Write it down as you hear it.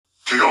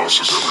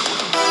Chaos is everywhere.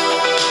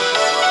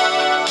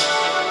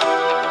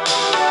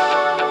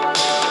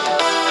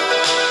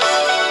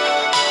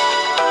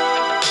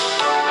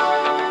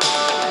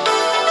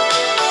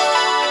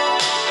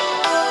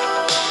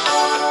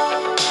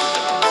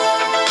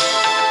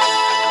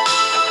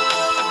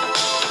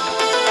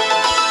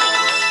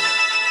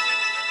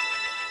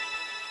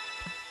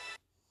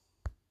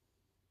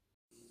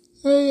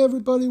 Hey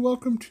everybody,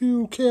 welcome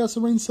to Chaos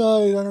at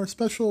Ringside on our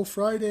special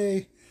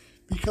Friday,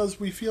 because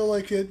we feel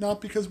like it,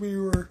 not because we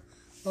were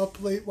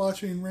up late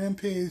watching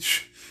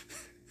Rampage,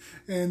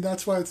 and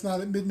that's why it's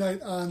not at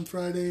midnight on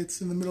Friday,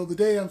 it's in the middle of the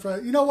day on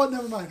Friday. You know what,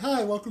 never mind.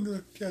 Hi, welcome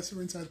to Chaos at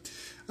Ringside.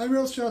 I'm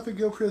your host, Jonathan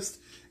Gilchrist,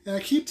 and I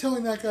keep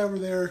telling that guy over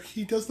there,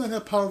 he does not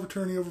have power of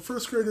attorney over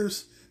first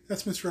graders.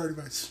 That's Mr.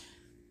 Artivice.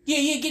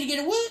 Yeah, get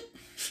a what?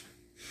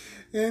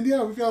 And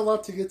yeah, we've got a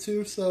lot to get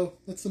to, so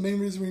that's the main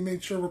reason we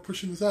made sure we're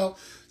pushing this out.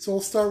 So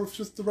we'll start with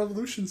just the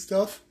Revolution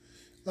stuff.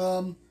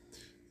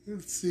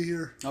 Let's see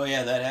here. Oh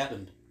yeah, that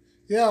happened.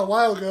 Yeah, a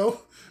while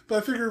ago, but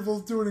I figured we'll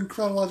do it in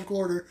chronological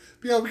order.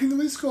 But yeah, we can at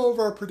least go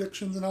over our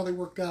predictions and how they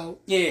worked out.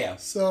 Yeah.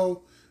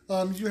 So,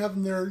 you have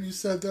them there, you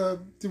said, were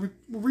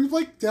we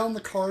like down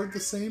the card the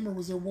same, or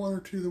was there one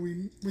or two that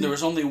we There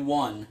was only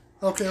one.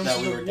 Okay, it was that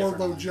we the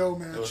Wardlow Joe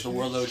match. It was the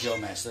Wardlow Joe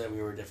match that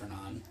we were different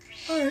on.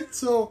 Alright,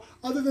 so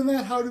other than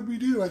that, how did we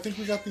do? I think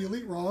we got the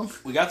Elite wrong.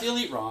 We got the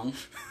Elite wrong.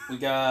 We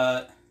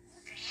got...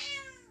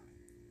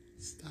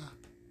 Stop.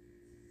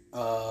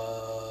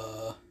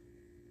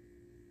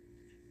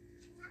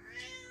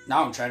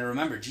 Now I'm trying to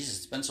remember. Jesus,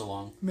 it's been so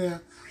long. Yeah.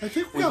 I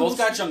think we both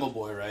got Jungle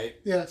Boy, right?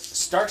 Yes.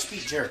 Starks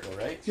beat Jericho,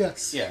 right?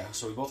 Yes. Yeah,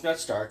 so we both got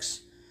Starks.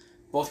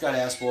 Both got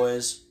Ass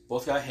Boys.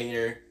 Both got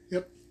Hater.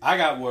 Yep. I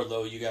got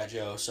Wardlow, you got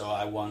Joe, so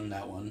I won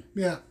that one.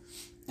 Yeah.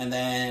 And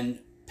then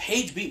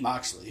Paige beat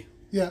Moxley.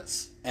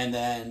 Yes. And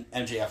then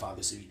MJF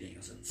obviously beat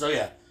Danielson. So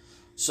yeah.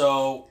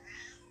 So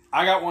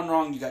I got one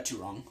wrong, you got two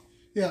wrong.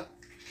 Yeah.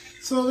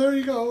 So there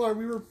you go.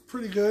 We were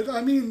pretty good.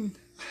 I mean,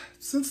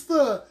 since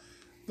the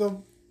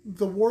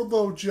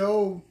Wardlow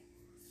Joe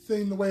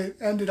thing, the way it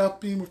ended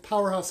up being with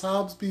Powerhouse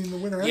Hobbs being the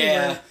winner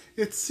anyway,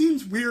 it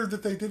seems weird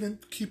that they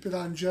didn't keep it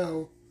on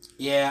Joe.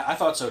 Yeah, I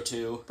thought so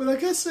too. But I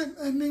guess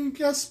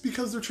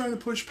because they're trying to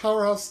push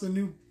Powerhouse, the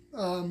new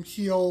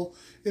heel,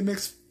 it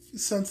makes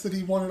sense that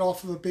he won it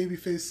off of a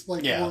babyface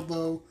like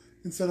Wardlow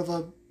instead of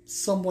a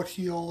somewhat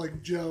heel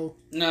like Joe.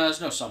 No, there's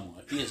no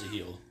somewhat. He is a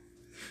heel.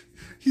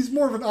 He's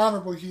more of an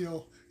honorable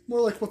heel. More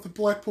like what the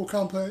Blackpool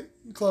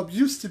Club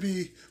used to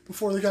be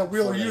before they got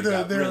Wheeler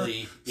Yuta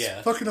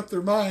there fucking up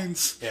their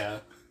minds. Yeah.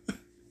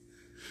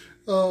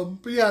 But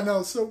yeah,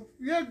 no, so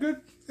yeah,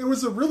 good. It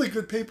was a really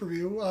good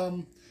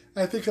pay-per-view.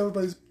 I think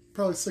everybody's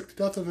probably sick to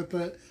death of it,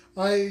 but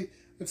I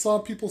saw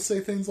people say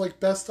things like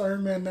best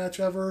Iron Man match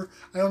ever.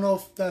 I don't know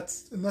if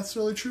that's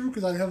necessarily true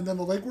because I haven't done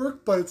the legwork,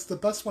 but it's the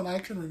best one I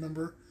can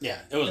remember. Yeah,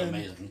 it was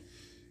amazing.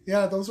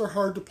 Yeah, those are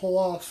hard to pull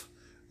off.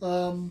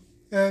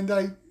 And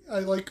I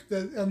like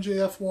that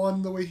MJF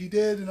won the way he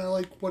did, and I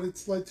like what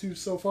it's led to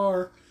so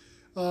far.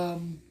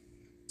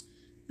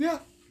 Yeah.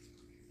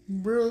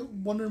 We're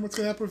wondering what's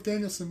going to happen with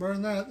Danielson. More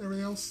than that,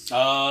 everything else?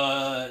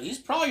 He's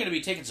probably going to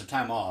be taking some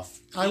time off.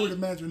 I would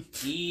imagine.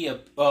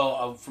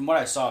 From what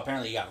I saw,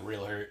 apparently he got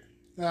real hurt.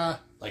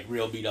 Like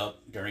real beat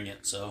up during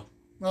it, so.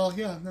 Well,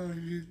 yeah, no,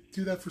 if you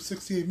do that for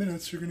 68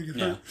 minutes, you're going to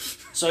get hurt.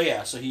 So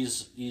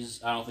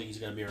he's I don't think he's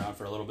going to be around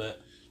for a little bit.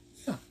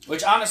 Yeah.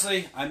 Which,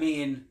 honestly, I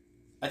mean,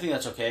 I think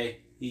that's okay.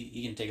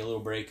 He can take a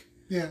little break.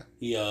 Yeah.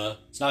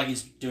 It's not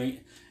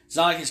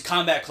like his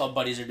Combat Club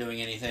buddies are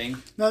doing anything.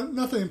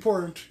 Nothing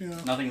important, you know.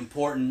 Nothing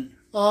important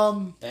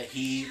that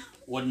he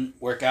wouldn't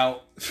work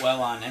out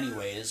well on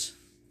anyways,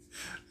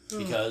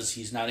 because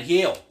he's not a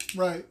heel.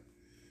 Right.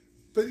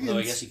 But although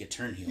I guess he could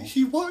turn heel.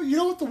 You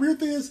know what the weird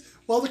thing is?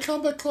 While the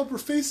Combat Club were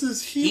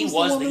faces, he was the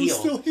one who was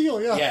still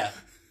heel. Yeah. Yeah.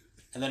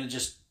 And then it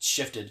just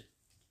shifted.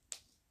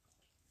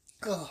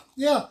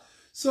 Yeah.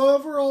 So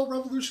overall,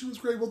 Revolution was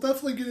great. We'll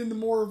definitely get into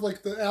more of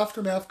like the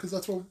aftermath because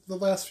that's what the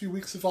last few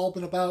weeks have all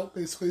been about.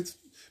 Basically, it's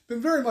been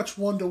very much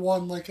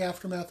one-to-one, like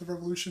aftermath of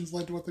Revolution's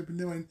led to what they've been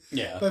doing.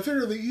 Yeah. But I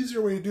figure the easier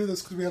way to do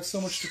this, because we have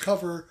so much to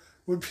cover,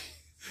 would be...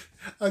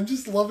 I'm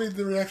just loving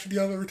the reaction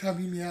beyond every time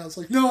he meows.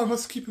 Like, no, I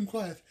must keep him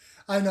quiet.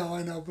 I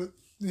know, but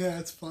yeah,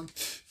 it's fun.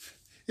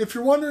 If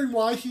you're wondering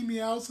why he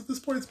meows at this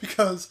point, it's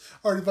because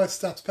our device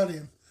stops petting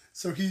him.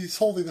 So he's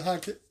holding the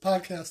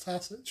podcast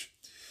hostage.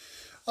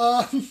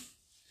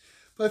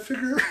 But I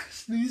figure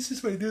the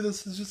easiest way to do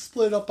this is just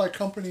split it up by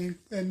company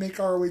and make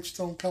ROH its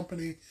own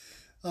company.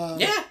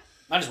 Yeah,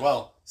 might as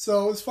well.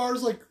 So as far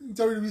as like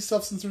WWE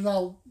stuff, since there's not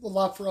a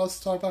lot for us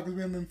to talk about because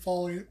we haven't been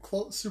following it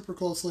super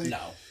closely.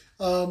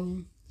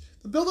 No.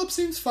 The build-up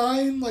seems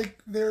fine.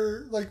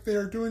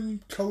 They're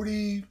doing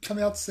Cody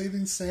coming out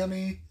saving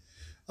Sammy.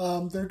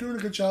 They're doing a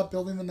good job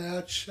building the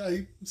match.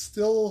 I'm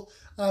still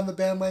on the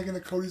bandwagon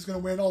that Cody's going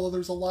to win, although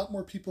there's a lot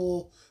more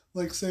people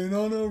like saying,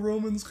 "Oh no,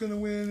 Roman's going to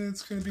win. And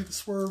it's going to be the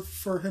swerve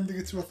for him to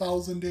get to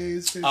 1,000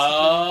 days." Basically.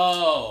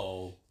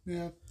 Oh,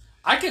 yeah.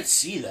 I could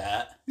see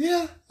that.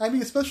 Yeah, I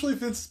mean, especially if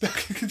Vince is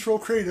back in control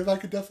creative, I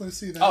could definitely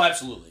see that. Oh,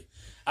 absolutely.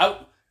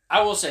 I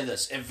I will say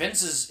this: if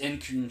Vince is in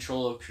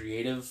control of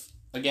creative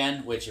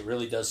again, which it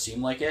really does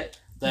seem like it,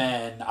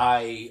 then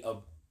I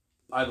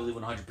believe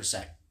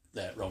 100%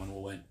 that Roman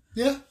will win.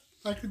 Yeah,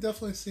 I could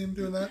definitely see him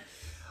doing that.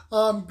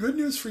 Good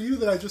news for you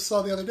that I just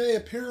saw the other day.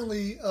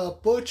 Apparently,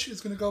 Butch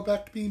is going to go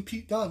back to being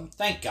Pete Dunne.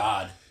 Thank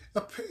God.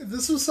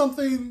 This was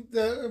something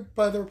that,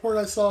 by the report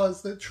I saw,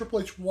 is that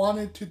Triple H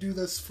wanted to do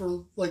this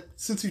for, like,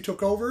 since he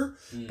took over,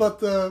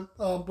 but the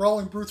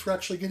Brawling Brutes were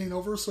actually getting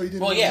over, so he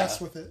didn't mess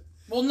with it.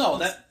 Well, no,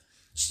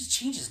 just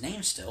change his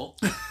name still.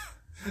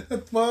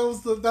 that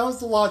was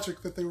the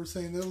logic that they were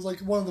saying. It was like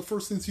one of the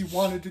first things he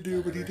wanted to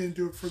do, but he didn't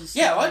do it for the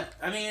Yeah, what?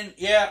 I mean,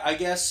 yeah, I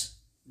guess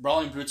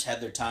Brawling Brutes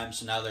had their time,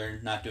 so now they're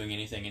not doing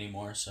anything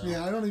anymore. So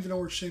yeah, I don't even know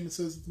where Sheamus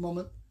is at the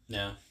moment.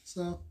 Yeah.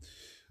 So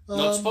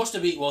no, it's supposed to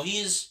be. Well,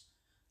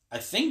 I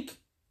think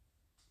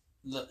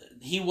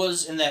he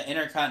was in that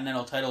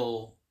Intercontinental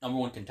title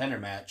 #1 contender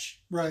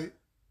match. Right.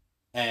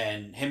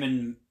 And him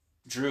and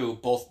Drew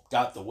both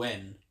got the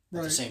win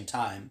at the same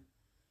time.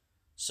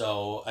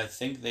 So I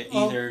think they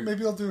either...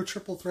 maybe they'll do a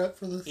triple threat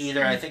for this.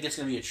 Either I think it's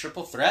going to be a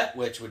triple threat,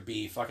 which would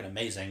be fucking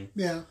amazing.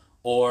 Yeah.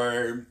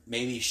 Or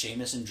maybe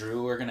Sheamus and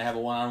Drew are going to have a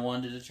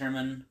one-on-one to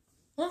determine.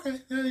 Okay,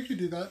 yeah, you could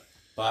do that.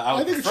 But I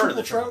would prefer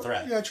the triple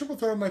threat. Yeah, triple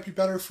threat might be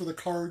better for the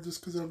card just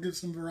because it'll give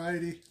some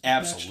variety.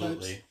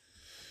 Absolutely.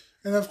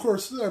 And of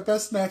course, our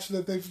best match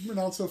that they've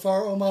announced so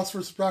far, Omos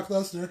versus Brock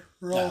Lesnar.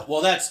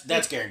 Well,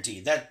 that's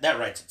guaranteed. That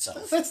writes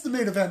itself. That's the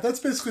main event.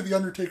 That's basically the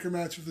Undertaker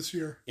match of this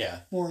year.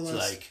 Yeah, more or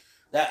less. Like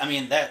that. I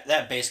mean,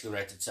 that basically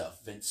writes itself.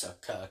 Vince suck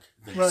cuck.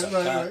 Vince suck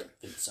cuck.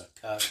 Vince suck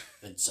cuck.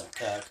 Vince suck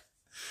cuck.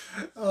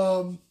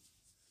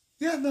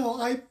 Yeah, no,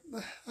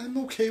 I'm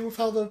okay with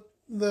how the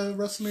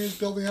WrestleMania is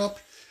building up.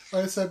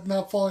 Like I said,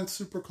 not following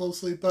super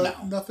closely,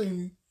 but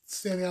nothing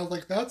standing out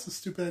like that's a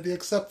stupid idea,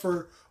 except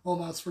for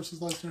Omos versus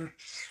Lesnar.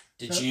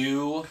 Did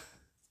you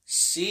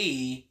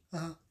see?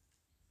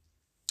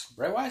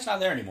 Bray Wyatt's not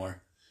there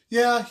anymore.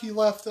 Yeah, he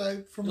left.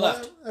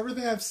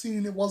 Everything I've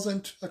seen, it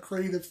wasn't a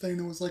creative thing.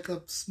 It was like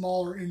a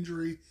smaller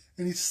injury,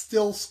 and he's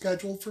still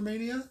scheduled for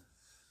Mania.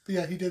 But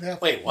yeah, he did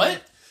have. Wait,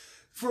 what?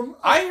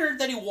 I heard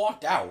that he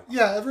walked out.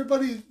 Yeah,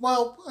 everybody.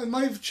 Well, it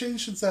might have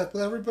changed since that,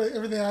 but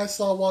everything I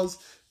saw was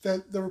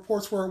that the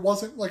reports were it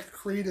wasn't like a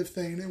creative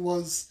thing. It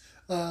was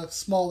a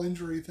small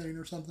injury thing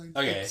or something.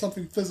 Okay, like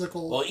something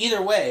physical. Well,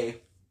 either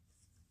way,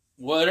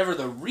 whatever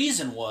the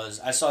reason was,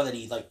 I saw that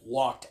he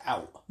walked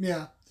out.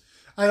 Yeah,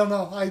 I don't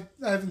know. I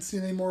haven't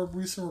seen any more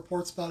recent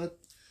reports about it.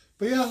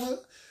 But yeah,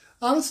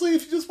 honestly,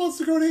 if he just wants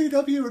to go to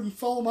AEW and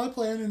follow my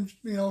plan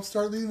and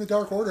start leading the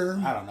Dark Order,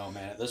 I don't know,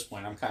 man. At this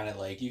point, I'm kind of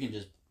like, you can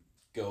just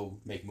go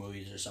make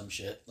movies or some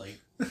shit. Like,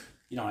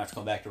 you don't have to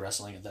come back to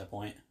wrestling at that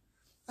point.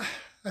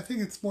 I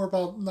think it's more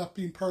about not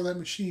being part of that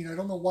machine. I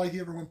don't know why he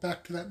ever went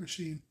back to that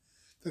machine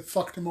that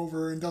fucked him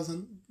over and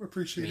doesn't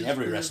appreciate it.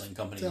 Every wrestling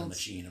company is a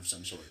machine of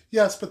some sort.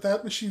 Yes, but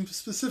that machine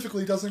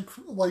specifically doesn't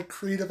like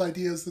creative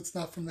ideas that's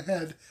not from the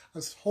head. I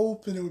was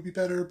hoping it would be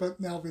better, but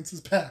now Vince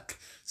is back.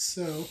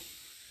 So,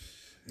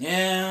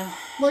 yeah.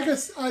 Like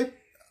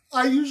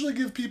I usually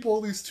give people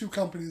at least two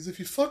companies. If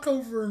you fuck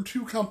over in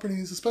two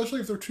companies, especially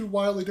if they're two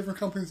wildly different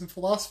companies in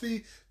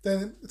philosophy,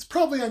 then it's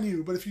probably on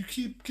you. But if you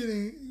keep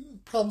getting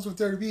problems with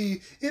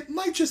WWE, it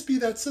might just be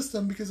that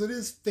system because it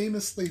is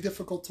famously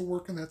difficult to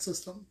work in that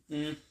system.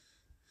 Mm.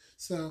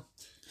 So.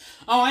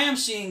 Oh, I am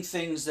seeing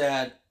things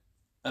that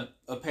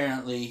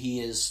apparently he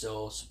is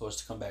still supposed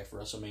to come back for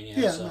WrestleMania.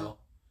 Yeah, so. No.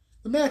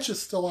 The match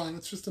is still on.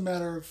 It's just a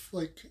matter of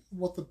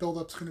what the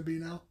build-up's going to be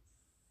now.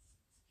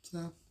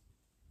 So.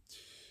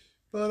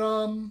 But,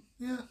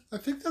 yeah, I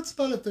think that's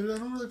about it. I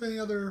don't really have any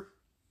other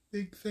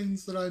big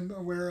things that I'm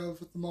aware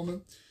of at the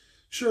moment.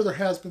 Sure, there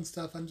has been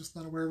stuff. I'm just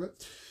not aware of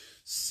it.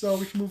 So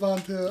we can move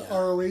on to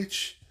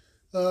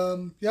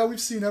ROH. Yeah,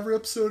 we've seen every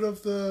episode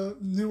of the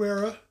New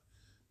Era.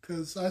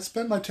 Because I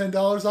spent my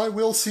 $10. I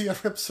will see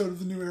every episode of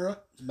the New Era.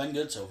 It's been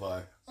good so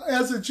far.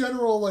 As a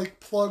general,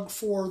 plug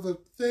for the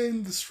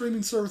thing, the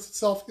streaming service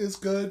itself is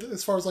good.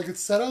 As far as, its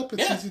setup,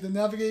 it's easy to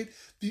navigate.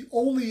 The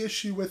only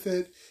issue with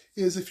it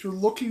is if you're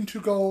looking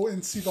to go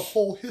and see the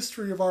whole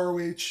history of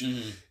ROH,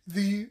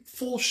 the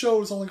full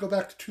shows only go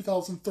back to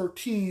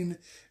 2013,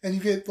 and you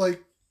get,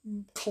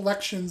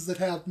 collections that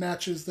have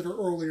matches that are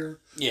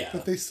earlier. Yeah.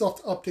 But they still have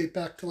to update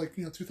back to,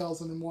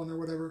 2001 or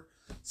whatever.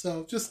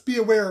 So just be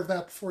aware of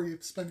that before you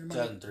spend your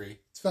money. 2003.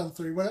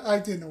 2003. I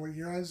didn't know what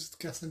year. I was just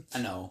guessing.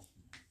 I know.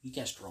 You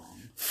guessed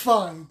wrong.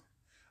 Fine.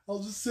 I'll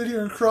just sit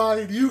here and cry,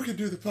 and you can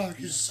do the podcast.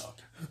 You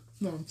suck.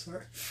 No, I'm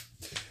sorry.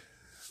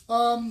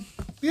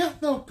 Yeah,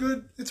 no,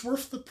 good. It's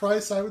worth the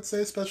price, I would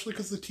say, especially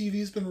because the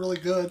TV's been really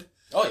good.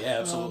 Oh yeah,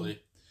 absolutely.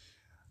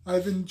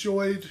 I'm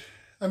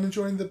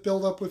enjoying the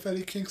build-up with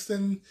Eddie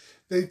Kingston.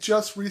 They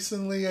just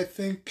recently, I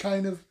think,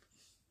 kind of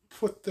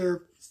put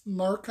their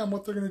mark on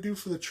what they're going to do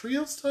for the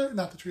trios title.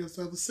 Not the trios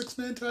title, the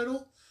six-man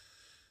title.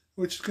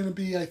 Which is going to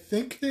be, I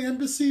think, the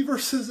Embassy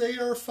versus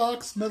AR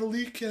Fox,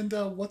 Metalik,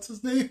 and what's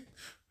his name?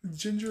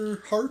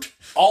 Ginger Hart?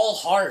 All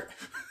heart.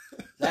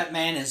 That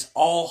man is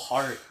all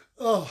heart.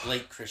 Oh.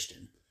 Blake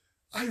Christian.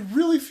 I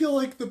really feel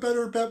like the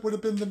better bet would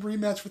have been the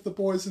rematch with the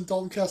boys in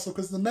Dalton Castle,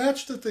 because the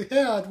match that they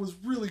had was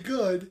really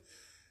good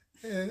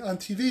and on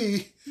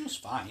TV. It was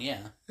fine, yeah.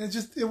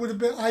 It would have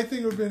been, I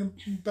think it would have been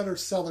a better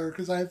seller,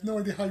 because I have no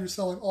idea how you're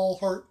selling All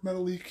Heart,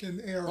 Metalik,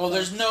 and AR. Well,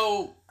 there's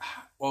no...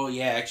 Well,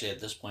 yeah, actually, at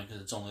this point,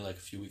 because it's only like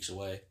a few weeks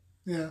away.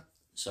 Yeah.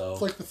 So...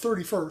 It's like the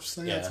 31st,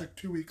 so yeah, it's like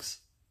 2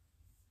 weeks.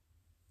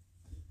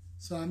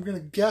 So I'm going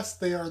to guess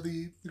they're going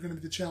to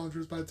be the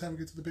challengers by the time we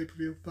get to the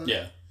pay-per-view. But,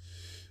 yeah.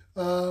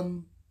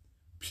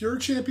 Pure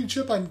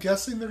Championship, I'm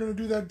guessing they're going to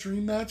do that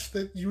dream match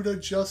that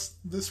Yuta just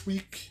this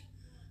week,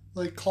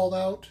 like, called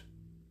out.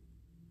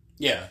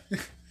 Yeah.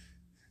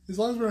 As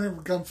long as we don't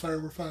have gunfire,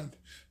 we're fine.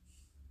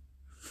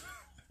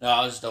 No,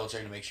 I was just double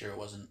checking to make sure it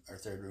wasn't our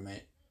third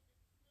roommate.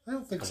 I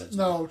don't think so.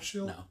 No,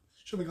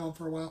 she'll be gone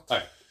for a while.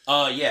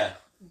 Alright. Yeah.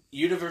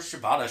 Yuta versus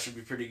Shibata should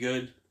be pretty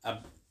good. I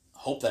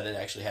hope that it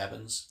actually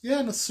happens. Yeah,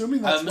 I'm assuming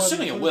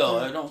it will.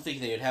 I don't think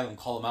they'd have him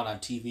call him out on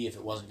TV if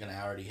it wasn't going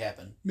to already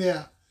happen.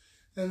 Yeah.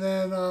 And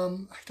then,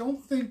 I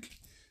don't think...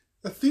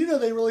 Athena,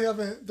 they really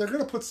haven't... They're going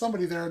to put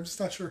somebody there. I'm just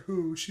not sure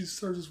who. She's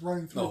sort of just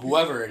running through. No,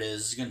 whoever it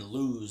is going to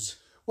lose.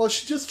 Well,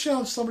 she just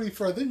challenged somebody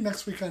for, I think,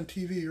 next week on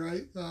TV,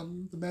 right?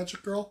 The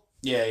Magic Girl?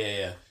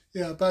 Yeah.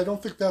 Yeah, but I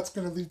don't think that's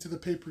going to lead to the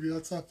pay-per-view.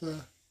 That's not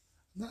the...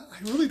 I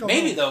really don't know.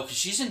 Maybe, though, because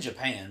she's in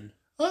Japan.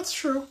 Oh, that's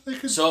true. They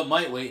could... So it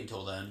might wait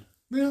until then.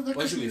 Yeah, that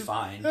which should be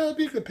fine. Yeah, it'd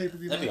be a good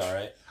pay-per-view match. That'd be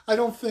alright. I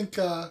don't think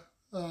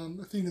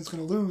Athena's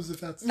going to lose if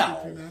that's the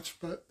pay-per-view match,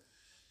 but...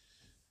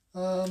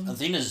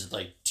 Athena's,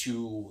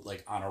 too,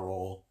 on a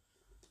roll.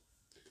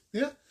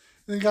 Yeah.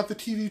 And you got the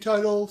TV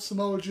title,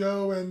 Samoa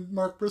Joe and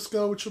Mark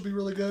Briscoe, which will be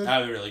really good.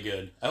 That'll be really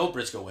good. I hope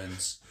Briscoe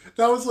wins.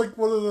 That was,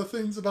 one of the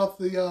things about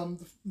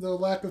the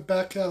lack of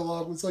back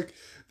catalog was,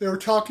 they were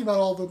talking about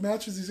all the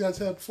matches these guys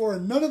had before,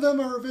 and none of them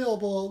are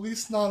available, at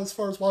least not as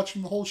far as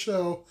watching the whole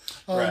show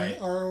on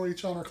ROH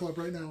Honor Club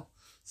right now.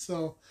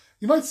 So,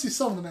 you might see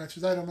some of the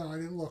matches. I don't know. I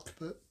didn't look,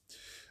 but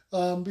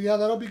yeah,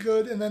 that'll be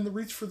good. And then the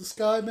Reach for the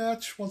Sky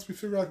match, once we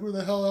figure out who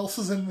the hell else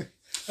is in the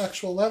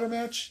actual ladder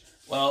match.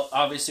 Well,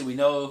 obviously we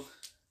know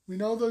the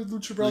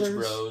Lucha Brothers. Lucha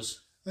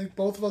Bros. I think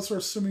both of us are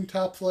assuming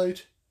Top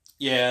Flight.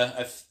 Yeah,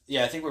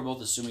 I think we're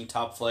both assuming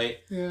Top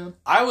Flight. Yeah.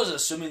 I was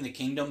assuming the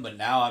Kingdom, but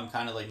now I'm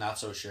kind of not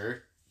so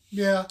sure.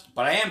 Yeah.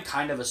 But I am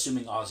kind of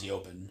assuming Aussie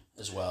Open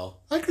as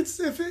well. I could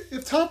see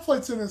if Top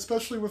Flight's in it,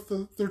 especially with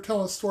they're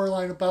telling a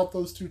storyline about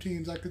those two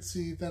teams, I could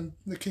see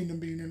the Kingdom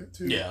being in it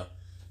too. Yeah.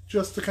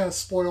 Just to kind of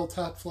spoil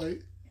Top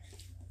Flight.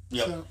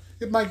 Yep. So,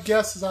 my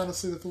guess is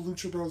honestly that the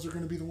Lucha Bros are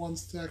going to be the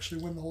ones to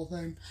actually win the whole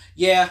thing.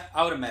 Yeah,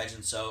 I would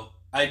imagine so.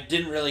 I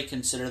didn't really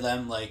consider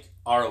them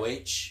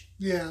ROH.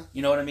 Yeah.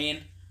 You know what I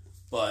mean?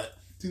 But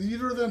did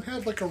either of them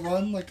have a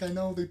run? I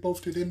know they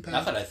both did Impact.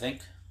 Not that I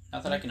think.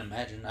 Not that I can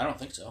imagine. I don't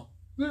think so.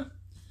 Yeah.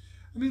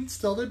 I mean,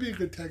 still, they'd be a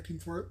good tag team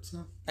for it.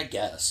 So I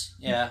guess.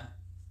 Yeah.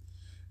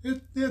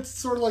 It's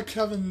sort of like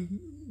having,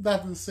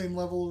 not on the same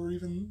level or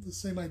even the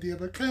same idea,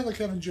 but kind of like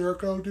having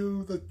Jericho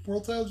do the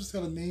world title, just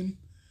have a name.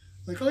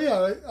 Oh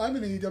yeah, I'm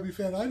an AEW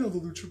fan. I know the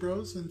Lucha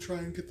Bros, and try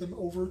and get them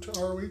over to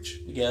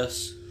ROH. I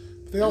guess.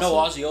 They also, no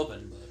Aussie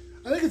Open.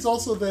 But I think it's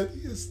also that,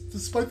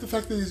 despite the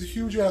fact that he's a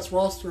huge-ass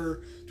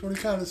roster, Tony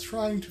Khan is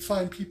trying to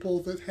find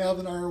people that have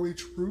an ROH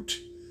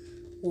root,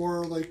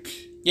 or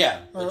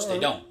yeah, which they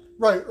don't.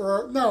 Right,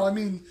 or no, I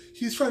mean,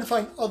 he's trying to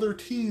find other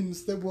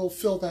teams that will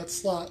fill that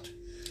slot.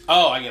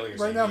 Oh, I get what you're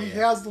saying. Right now, he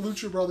has the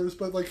Lucha Brothers,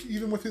 but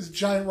even with his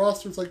giant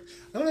roster, it's I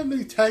don't have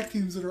many tag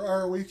teams that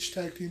are ROH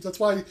tag teams. That's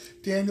why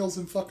Daniels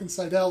and fucking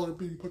Seidel are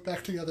being put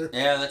back together.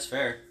 Yeah, that's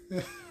fair.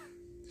 Yeah.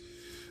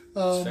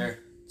 That's fair.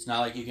 It's not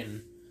like you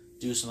can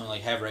do something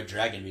like have Red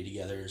Dragon be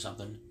together or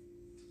something.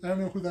 I don't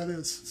know who that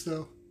is,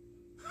 so...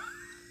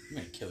 I'm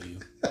gonna kill you.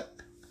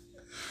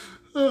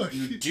 Oh,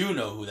 you do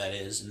know who that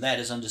is, and that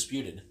is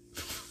undisputed.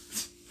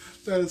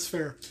 That is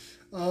fair.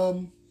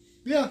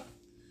 Yeah.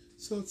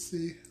 So let's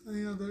see.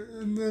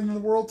 And then the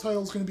world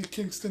title is going to be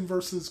Kingston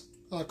versus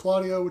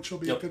Claudio, which will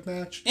be a good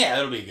match. Yeah,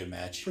 it'll be a good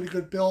match. Pretty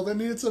good build. I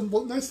mean, it's a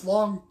nice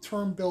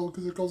long-term build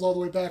because it goes all the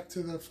way back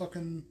to the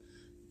fucking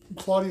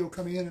Claudio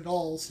coming in at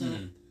all. So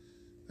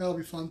that'll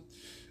be fun.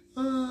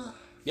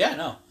 Yeah,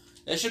 no.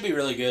 It should be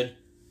really good.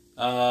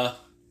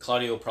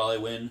 Claudio will probably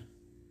win.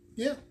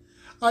 Yeah.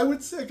 I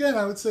would say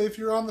if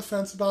you're on the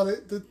fence about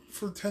it, that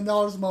for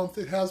 $10 a month,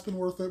 it has been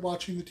worth it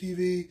watching the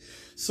TV.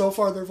 So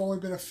far, there have only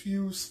been a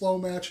few slow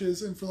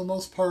matches, and for the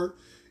most part,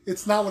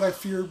 it's not what I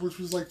feared, which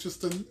was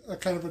just a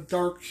kind of a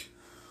dark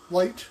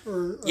light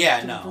or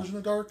a version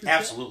of dark.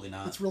 Absolutely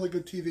not. It's really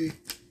good TV.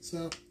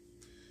 So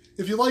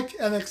if you like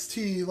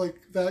NXT,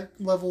 that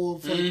level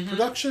of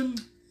production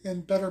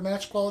and better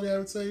match quality, I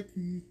would say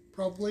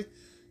probably.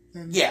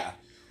 And, yeah.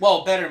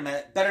 Well, better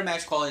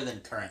match quality than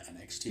current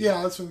NXT.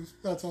 Yeah, that's what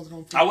I was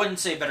going for. I wouldn't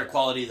say better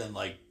quality than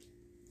prime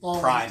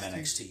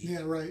NXT.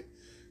 Yeah, right.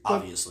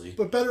 Obviously,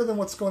 but better than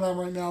what's going on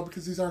right now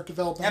because these aren't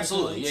developed.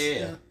 Absolutely,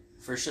 yeah.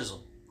 For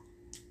shizzle.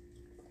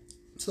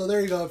 So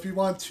there you go. If you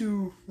want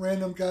two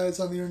random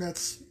guys on the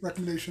internet's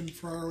recommendation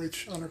for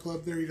ROH Honor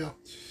Club, there you go.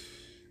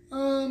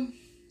 All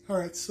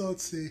right. So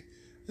let's see.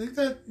 I think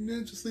that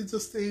just leads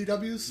us to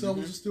AEW, so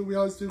we'll just do what we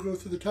always do, go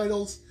through the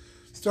titles.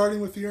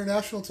 Starting with the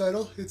international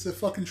title, it's a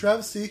fucking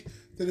travesty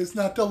that it's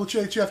not Double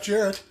J Jeff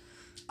Jarrett.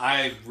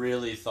 I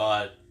really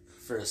thought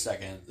for a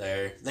second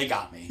there, they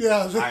got me.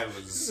 Yeah,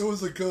 it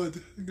was a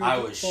good I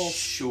was false.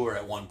 sure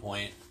at one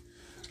point.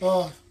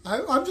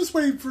 I'm just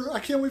waiting for. I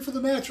can't wait for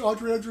the match.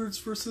 Audrey Edwards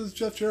versus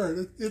Jeff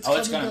Jarrett. It's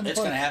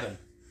gonna happen.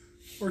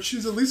 Or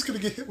she's at least gonna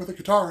get hit with a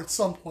guitar at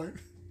some point.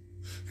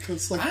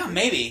 Because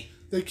maybe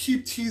they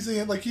keep teasing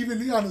it. Like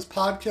even on his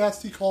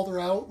podcast, he called her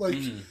out. Like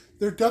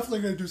they're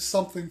definitely gonna do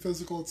something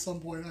physical at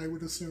some point. I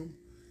would assume.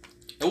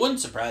 It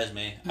wouldn't surprise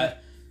me.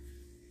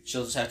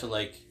 She'll just have to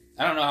I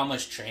don't know how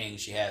much training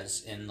she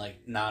has in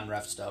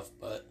non-ref stuff,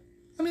 but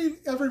I mean,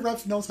 every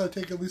ref knows how to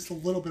take at least a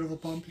little bit of a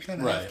bump. You kind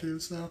of have to,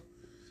 so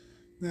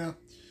yeah.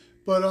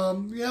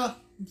 But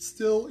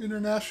still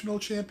international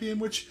champion,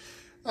 which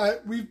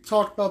we've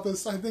talked about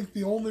this. I think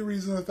the only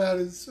reason that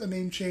is a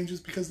name change is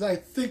because I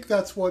think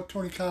that's what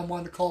Tony Khan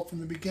wanted to call it from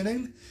the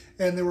beginning,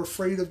 and they were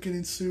afraid of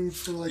getting sued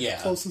for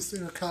closest to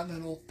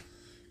Intercontinental,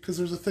 because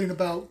there's a thing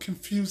about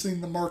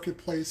confusing the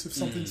marketplace if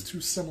something's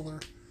too similar.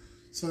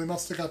 So they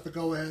must have got the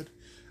go-ahead.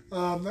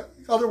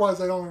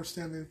 Otherwise, I don't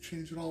understand the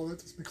change at all. That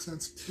doesn't make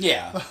sense.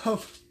 Yeah.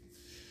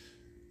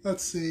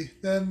 Let's see.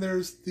 Then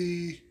there's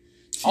the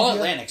All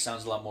Atlantic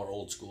sounds a lot more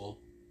old school.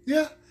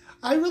 Yeah,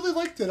 I really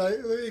liked it.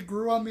 It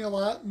grew on me a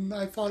lot, and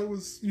I thought it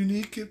was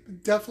unique.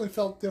 It definitely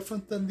felt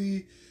different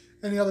than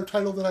any other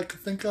title that I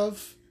could think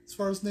of as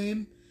far as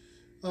name.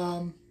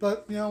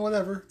 But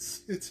whatever.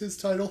 It's his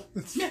title.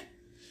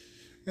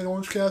 And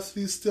Orange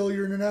Cassidy is still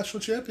your international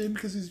champion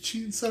because he's a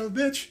cheating son of a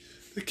bitch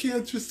that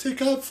can't just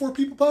take out 4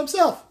 people by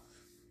himself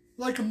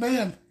like a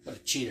man. What a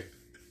cheater.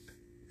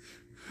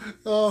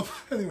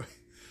 Anyway.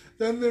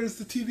 Then there's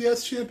the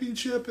TBS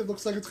Championship. It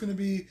looks like it's going to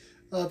be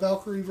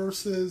Valkyrie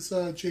versus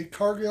Jade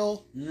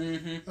Cargill.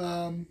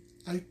 Mm-hmm.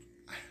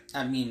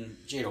 I mean,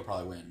 Jade will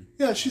probably win.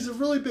 Yeah, she's a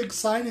really big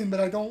signing,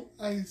 but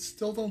I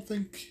still don't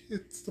think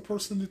it's the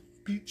person to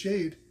beat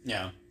Jade.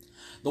 Yeah.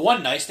 The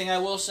one nice thing I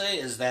will say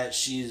is that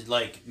she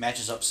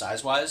matches up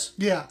size-wise.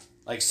 Yeah.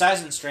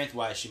 Size and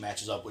strength-wise, she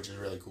matches up, which is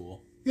really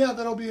cool. Yeah,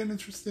 that'll be an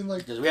interesting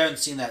because we haven't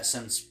seen that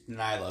since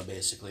Nyla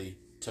basically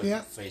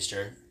faced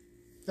her.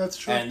 That's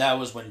true. And that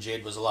was when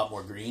Jade was a lot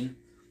more green.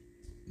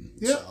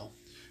 Yeah. So.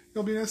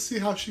 It'll be nice to see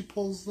how she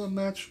pulls the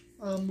match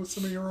with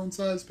somebody her own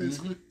size,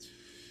 basically.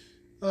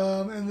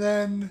 And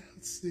then,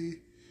 let's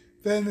see.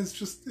 Then it's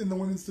just in the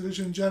women's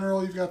division in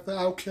general. You've got the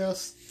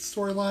Outcast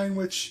storyline,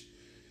 which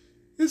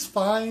is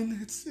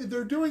fine.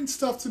 They're doing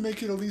stuff to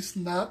make it at least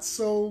not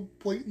so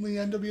blatantly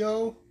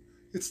NWO.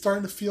 It's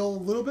starting to feel a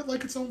little bit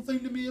like its own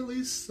thing to me, at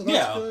least. So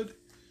that's good.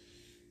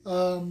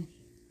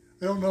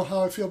 I don't know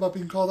how I feel about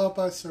being called out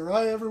by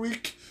Sarai every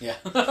week. Yeah.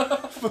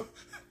 Not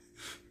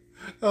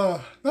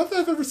that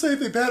I've ever said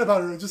anything bad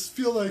about her. I just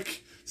feel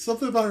like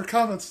something about her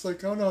comments is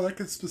like, oh no, that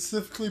could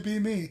specifically be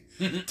me.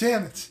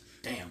 Damn it.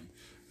 Damn.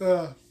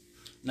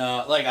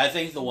 No, I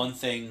think the one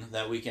thing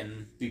that we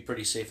can be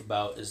pretty safe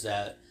about is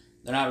that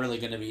they're not really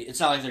going to be... It's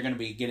not like they're going to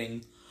be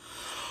getting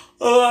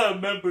a lot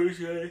of members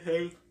or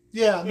anything.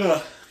 Yeah,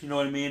 no. You know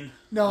what I mean?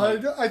 No,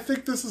 I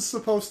think this is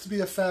supposed to be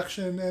a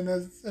faction, and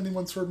as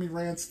anyone's heard me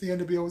rant, the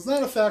NWO was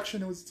not a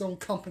faction, it was its own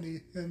company,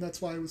 and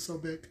that's why it was so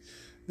big.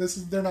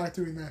 They're not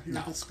doing that here.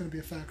 No. This is going to be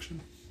a faction.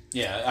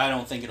 Yeah, I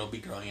don't think it'll be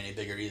growing any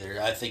bigger either.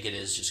 I think it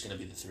is just going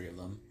to be the 3 of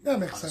them. That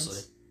makes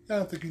sense. I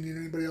don't think you need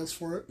anybody else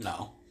for it.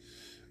 No.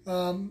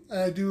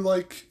 I do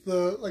like I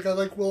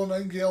like Willow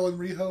Nightingale and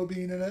Riho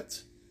being in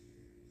it.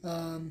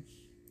 On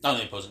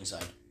the opposing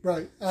side.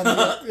 Right. On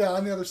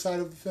the other side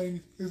of the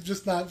thing. It's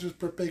just not just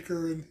Britt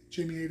Baker and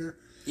Jamie Hayter.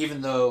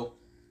 Even though,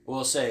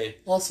 we'll say...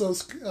 Also,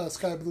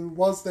 Sky Blue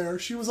was there.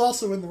 She was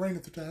also in the ring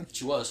at the time.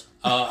 She was.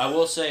 I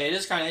will say, it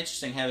is kind of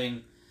interesting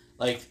having,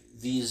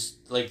 these,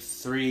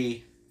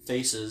 3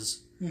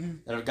 faces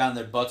that have gotten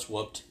their butts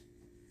whooped.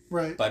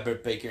 Right. By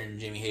Britt Baker and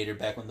Jamie Hayter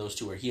back when those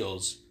 2 were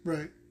heels.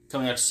 Right.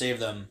 Coming out to save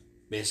them,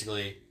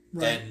 basically.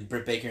 Right. And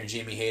Britt Baker and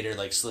Jamie Hayter,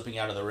 slipping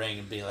out of the ring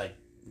and being like,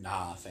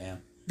 nah,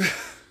 fam.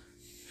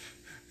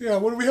 Yeah,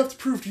 what do we have to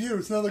prove to you?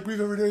 It's not like we've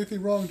ever done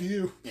anything wrong to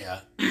you. Yeah.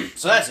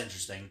 So that's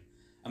interesting.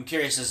 I'm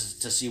curious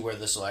to see where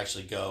this will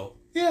actually go.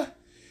 Yeah.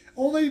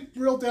 Only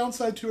real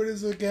downside to it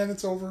is, again,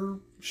 it's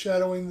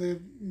overshadowing the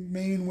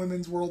main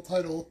women's world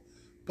title.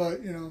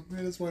 But, it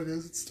is what it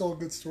is. It's still a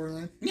good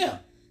storyline. Yeah.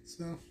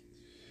 So,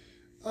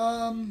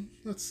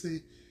 let's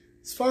see.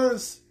 As far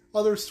as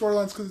other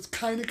storylines, because it's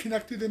kind of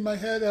connected in my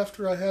head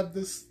after I had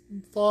this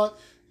thought,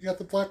 you got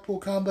the Blackpool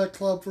Combat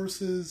Club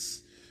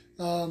versus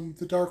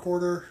the Dark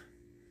Order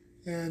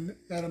and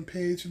Adam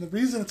Page. And the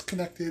reason it's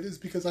connected is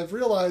because I've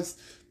realized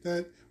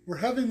that we're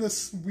having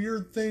this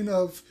weird thing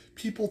of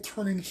people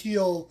turning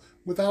heel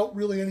without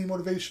really any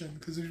motivation.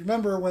 Because if you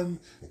remember when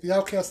the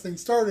Outcast thing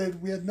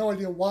started, we had no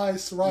idea why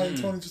Saraya and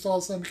Tony just all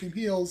of a sudden became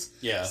heels.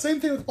 Yeah. Same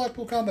thing with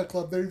Blackpool Combat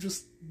Club. They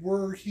just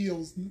were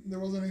heels. There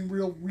wasn't any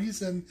real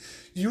reason.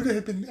 Yuta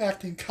had been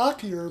acting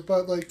cockier,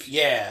 but like...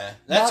 Yeah,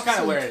 that's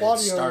kind of where it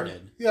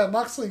started. Yeah,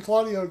 Moxley and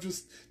Claudio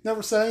just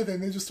never said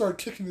anything. They just started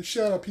kicking the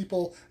shit out of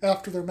people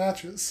after their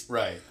matches.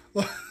 Right.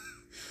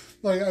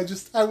 Like,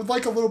 I would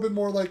like a little bit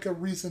more, like, a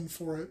reason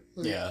for it.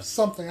 Like, yeah.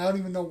 Something. I don't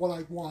even know what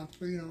I want,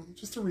 but,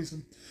 just a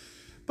reason.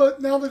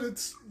 But now that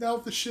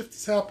the shift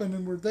has happened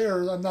and we're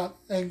there, I'm not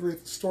angry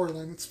at the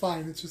storyline. It's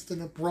fine. It's just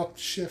an abrupt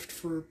shift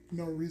for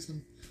no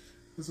reason.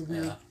 It was a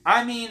weird... Yeah.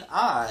 I mean,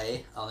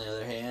 I, on the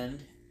other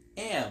hand,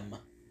 am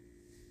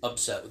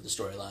upset with the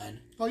storyline.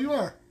 Oh, you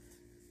are?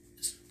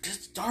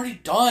 It's already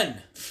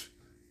done.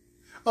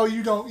 Oh,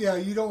 you don't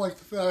like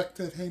the fact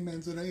that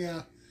Heyman's in it,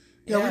 yeah.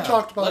 Yeah, we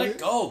talked about it. Let it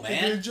go, man.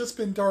 If it had just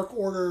been Dark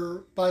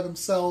Order by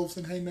themselves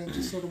and Heyman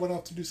just sort of went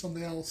off to do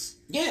something else.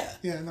 Yeah.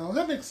 Yeah, no,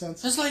 that makes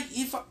sense. It's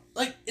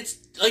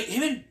it's like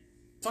him and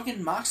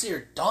fucking Moxley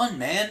are done,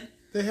 man.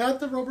 They had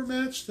the rubber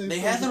match. They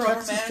had the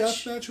rubber match.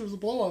 Death match. It was a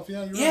blow-off,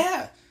 yeah, you're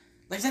right.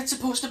 Like that's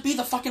supposed to be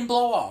the fucking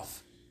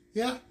blow-off.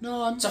 Yeah,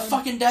 no, It's a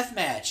fucking death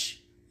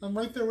match. I'm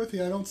right there with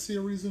you. I don't see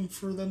a reason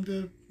for them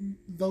to...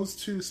 Those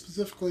two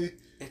specifically.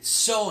 It's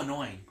so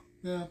annoying.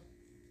 Yeah.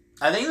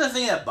 I think the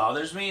thing that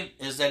bothers me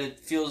is that it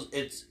feels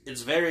it's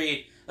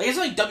very like it's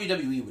like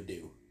WWE would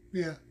do.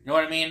 Yeah. You know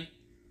what I mean?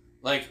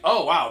 Like,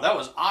 oh wow, that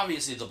was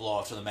obviously the blow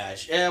off to the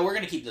match. Yeah, we're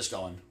gonna keep this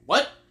going.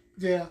 What?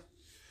 Yeah.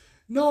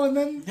 No, and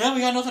then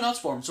we got nothing else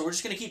for them, so we're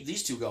just gonna keep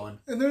these two going.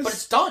 But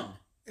it's done.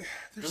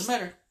 Doesn't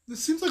matter. It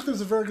seems like there's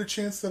a very good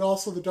chance that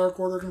also the Dark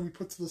Order are going to be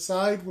put to the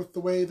side with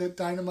the way that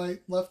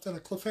Dynamite left on a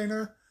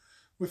cliffhanger,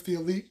 with the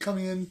Elite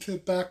coming in to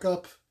back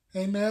up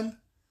Heyman.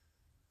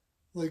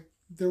 Like.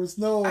 There was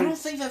no... I don't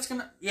think that's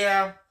gonna...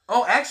 Yeah.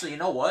 Oh, actually, you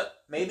know what?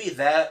 Maybe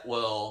that's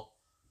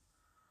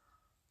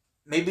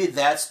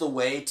the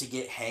way to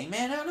get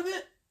Hangman out of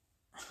it?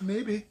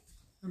 Maybe.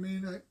 I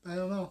mean, I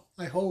don't know.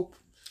 I hope.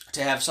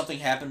 To have something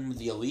happen with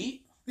the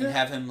Elite? Yeah. And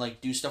have him, like,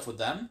 do stuff with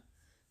them?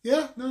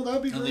 Yeah, no,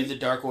 that'd be and great. And leave the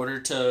Dark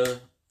Order to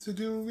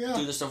do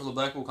the stuff with the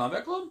Blackpool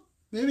Combat Club?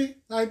 Maybe.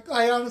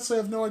 I honestly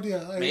have no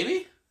idea.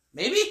 Maybe?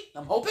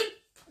 I'm hoping.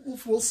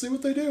 We'll see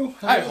what they do.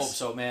 I hope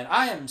so, man.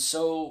 I am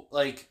so,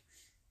 like...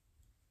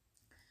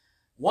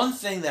 One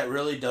thing that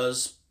really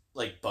does,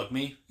 like, bug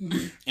me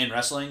in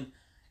wrestling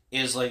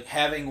is, like,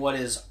 having what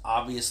is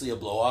obviously a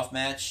blow-off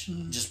match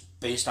just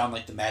based on,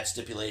 like, the match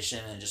stipulation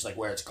and just, like,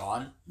 where it's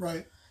gone.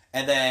 Right.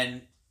 And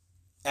then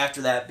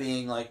after that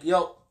being like,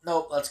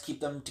 no, let's keep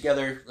them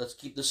together. Let's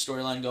keep this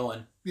storyline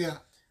going. Yeah.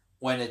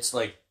 When it's,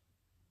 like,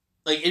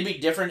 it'd be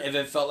different if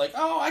it felt like,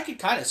 oh, I could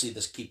kind of see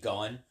this keep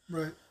going.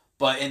 Right.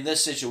 But in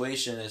this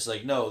situation, it's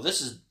like, no, this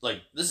is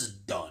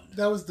done.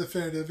 That was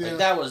definitive, yeah. Like,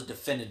 that was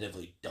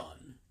definitively done.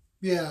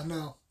 Yeah,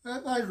 no,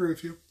 I agree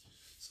with you.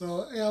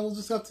 So yeah, we'll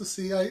just have to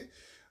see.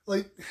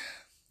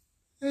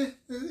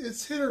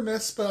 It's hit or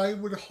miss, but I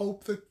would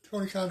hope that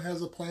Tony Khan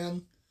has a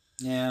plan.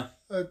 Yeah.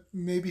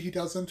 Maybe he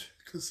doesn't,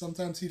 because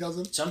sometimes he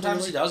doesn't.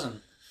 Sometimes he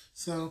doesn't.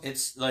 So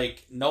it's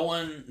like no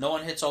one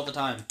hits all the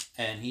time,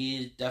 and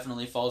he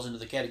definitely falls into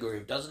the category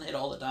of doesn't hit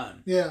all the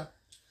time. Yeah.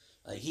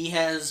 Like he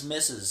has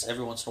misses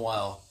every once in a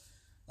while.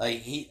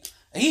 Like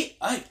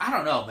I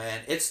don't know,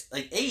 man. It's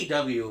like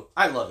AEW.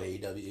 I love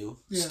AEW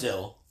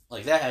still.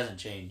 Like, that hasn't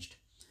changed.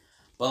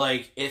 But,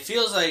 like, it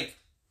feels like,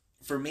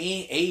 for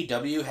me,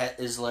 AEW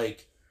is,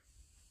 like,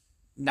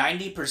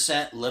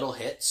 90% little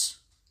hits.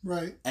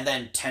 Right. And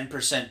then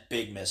 10%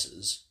 big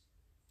misses.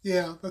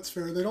 Yeah, that's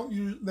fair. They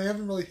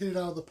haven't really hit it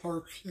out of the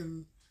park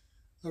in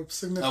a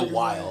significant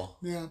while.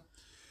 Way. Yeah.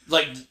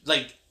 Like,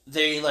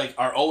 they, like,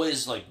 are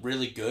always, like,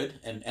 really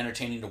good and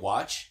entertaining to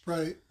watch.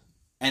 Right.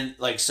 And,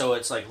 like, so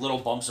it's, like, little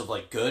bumps of,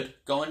 like, good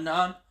going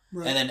on.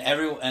 Right. And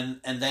then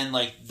and then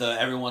like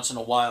every once in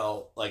a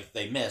while like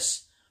they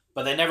miss,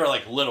 but they never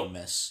like little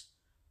miss.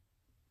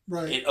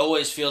 Right. It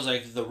always feels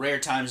like the rare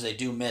times they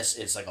do miss,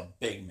 it's like a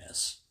big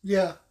miss.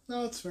 Yeah,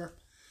 no, that's fair.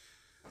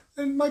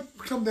 And it might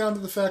come down to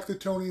the fact that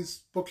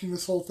Tony's booking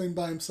this whole thing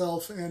by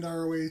himself and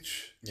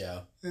ROH.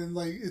 Yeah. And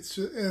like it's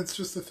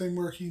just a thing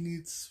where he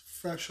needs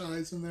fresh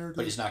eyes in there.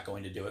 But he's not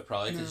going to do it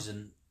probably because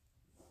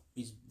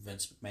he's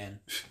Vince McMahon.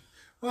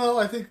 Well,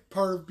 I think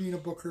part of being a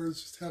booker is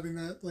just having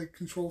that like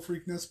control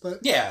freakness,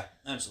 but yeah,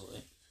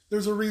 absolutely.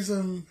 There's a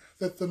reason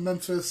that the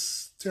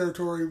Memphis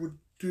territory would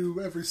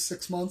do every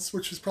 6 months,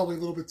 which is probably a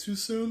little bit too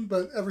soon,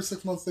 but every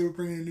 6 months they would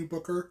bring in a new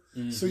booker,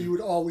 so you would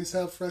always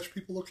have fresh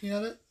people looking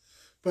at it.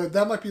 But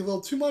that might be a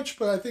little too much,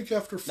 but I think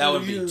after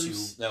 4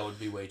 years... That would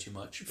be way too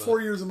much. But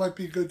 4 years, it might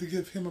be good to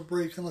give him a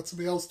break and let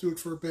somebody else do it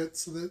for a bit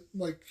so that,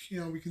 like,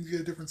 we can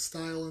get a different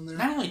style in there.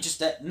 Not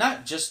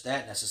just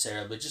that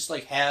necessarily, but just,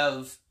 like,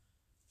 have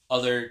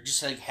other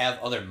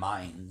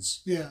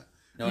minds. Yeah.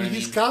 You know what I mean?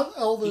 He's got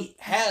all the... He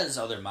has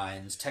other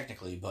minds,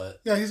 technically,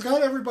 but... Yeah, he's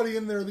got everybody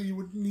in there that you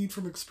would need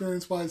from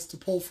experience-wise to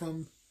pull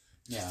from.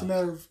 It's just a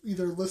matter of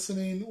either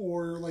listening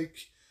or, like,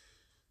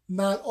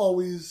 not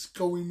always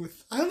going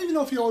with... I don't even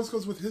know if he always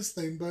goes with his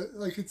thing, but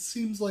like it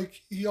seems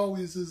like he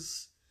always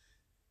is...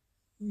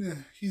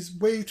 he's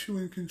way too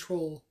in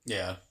control.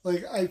 Yeah.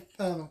 Like, I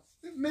don't know.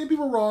 Maybe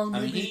we're wrong.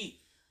 Maybe...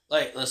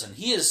 I mean, listen,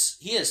 he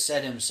has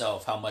said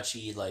himself how much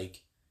he,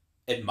 like,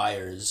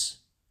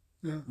 admires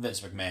Vince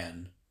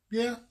McMahon.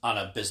 Yeah. On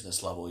a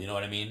business level, you know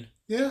what I mean?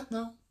 Yeah,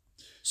 no.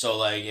 So,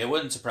 like, it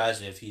wouldn't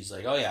surprise me if he's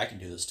like, oh yeah, I can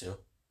do this too.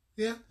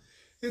 Yeah.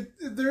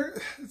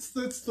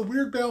 It's the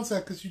weird balance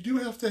act, because you do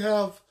have to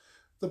have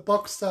the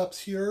buck stops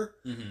here,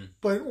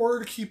 but in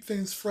order to keep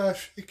things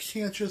fresh, it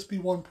can't just be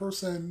one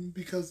person,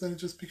 because then it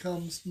just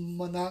becomes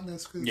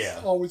monotonous, because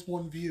it's always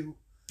one view.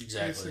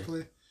 Exactly.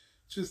 Basically.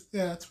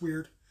 It's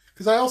weird.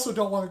 Because I also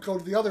don't want to go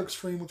to the other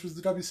extreme, which was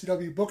the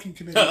WCW booking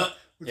committee,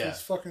 which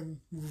was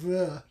fucking...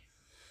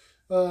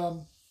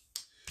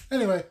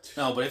 Anyway.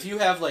 No, but if you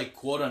have, like,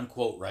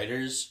 quote-unquote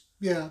writers...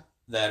 Yeah.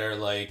 That are,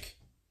 like...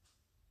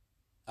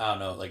 I don't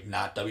know, like,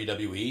 not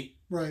WWE.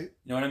 Right. You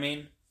know what I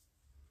mean?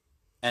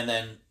 And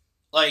then,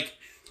 like,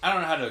 I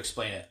don't know how to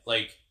explain it.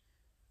 Like,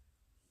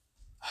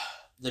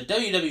 the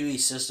WWE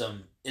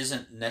system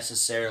isn't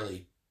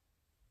necessarily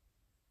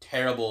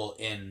terrible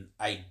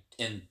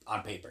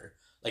on paper.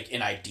 Like,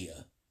 in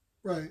idea.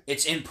 Right.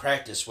 It's in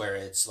practice where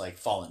it's, like,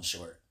 fallen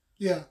short.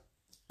 Yeah.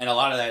 And a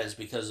lot of that is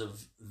because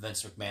of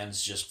Vince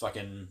McMahon's just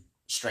fucking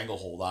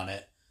stranglehold on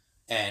it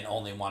and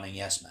only wanting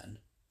yes men.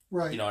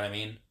 Right. You know what I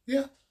mean?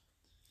 Yeah.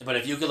 But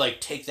if you could,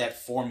 like, take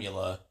that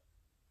formula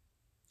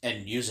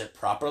and use it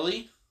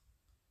properly,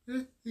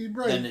 then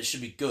it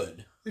should be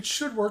good. It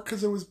should work,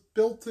 because it was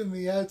built in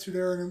the Attitude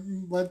Era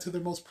and it led to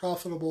their most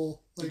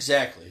profitable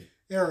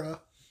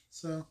era.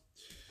 So,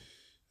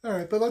 all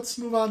right, but let's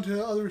move on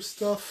to other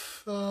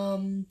stuff.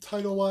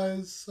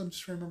 Title-wise, I'm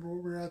just trying to remember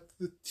what we're at.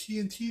 The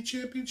TNT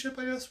Championship,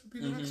 I guess, would be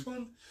the next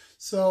one.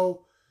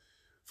 So,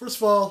 first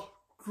of all,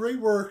 great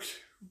work.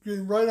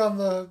 Getting right on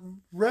the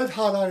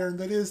red-hot iron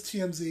that is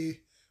TMZ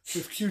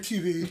with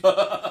QTV.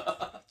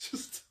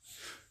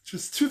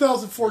 just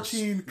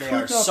 2014. They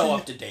are so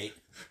up to date.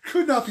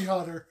 Could not be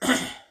hotter.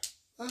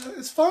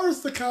 As far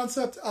as the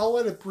concept, I'll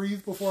let it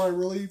breathe before I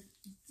really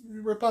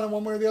rip on it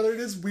one way or the other. It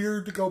is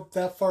weird to go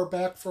that far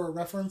back for a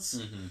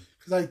reference.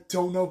 Because I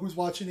don't know who's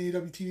watching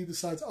AEW TV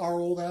besides our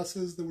old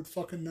asses that would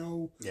fucking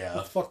know what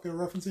the fuck they're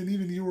referencing.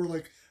 Even you were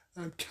like,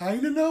 I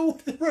kind of know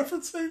what they're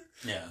referencing.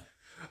 Yeah.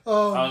 I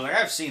was like,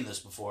 I've seen this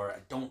before. I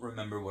don't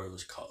remember what it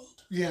was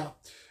called. Yeah.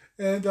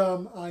 And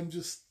I'm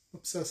just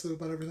obsessive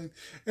about everything.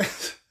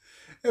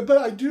 But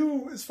I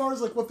do, as far as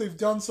like what they've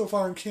done so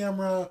far on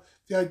camera,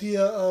 the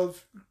idea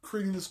of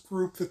creating this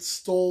group that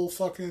stole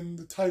fucking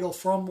the title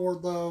from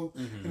Wardlow,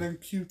 and then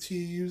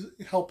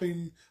QT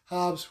helping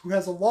Hobbs, who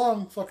has a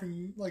long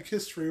fucking like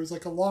history. It was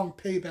like a long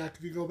payback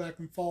if you go back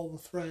and follow the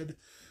thread.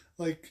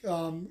 Like,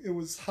 it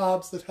was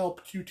Hobbs that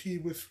helped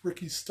QT with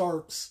Ricky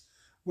Starks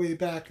way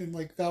back, and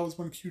like that was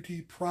when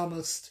QT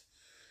promised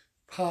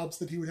Hobbs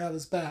that he would have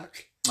his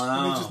back.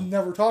 And they just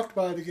never talked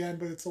about it again,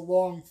 but it's a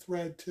long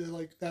thread to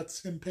like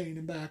that's him paying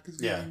him back as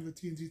getting the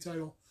TNT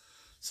title.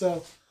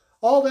 So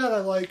all that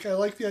I like. I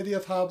like the idea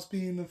of Hobbs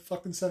being the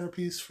fucking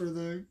centerpiece for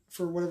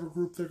whatever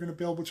group they're gonna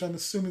build, which I'm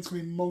assuming it's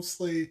gonna be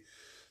mostly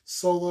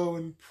Solo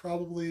and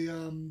probably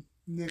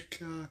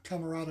Nick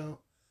Camarado.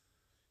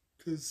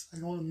 Because I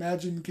don't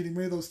imagine getting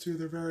rid of those two.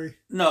 They're very...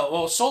 No,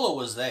 well, Solo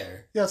was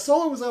there. Yeah,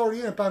 Solo was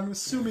already in it, but I'm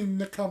assuming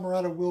Nick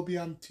Camarado will be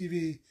on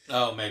TV.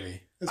 Oh,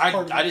 maybe.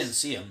 I didn't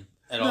see him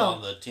at all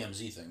on the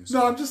TMZ thing. So.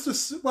 No, I'm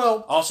just...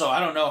 well... Also, I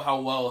don't know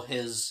how well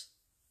his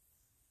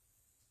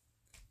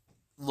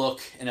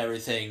look and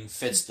everything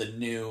fits the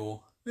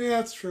new... Yeah,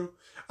 that's true.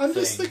 I'm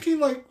just thinking,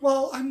 like,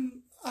 well,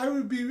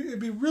 it'd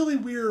be really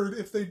weird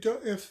if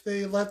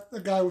they let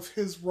a guy with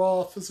his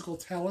raw physical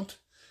talent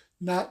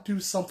not do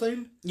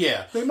something.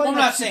 Yeah. I'm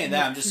not saying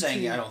that. I'm just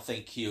saying I don't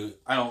think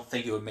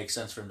it would make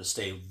sense for him to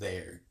stay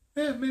there.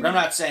 Yeah, maybe. But I'm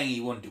not saying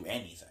he wouldn't do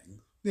anything.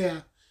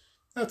 Yeah.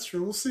 That's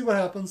true. We'll see what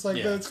happens. Like,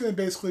 it's going to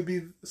basically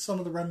be some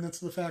of the remnants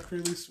of the factory,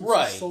 at least.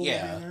 Right,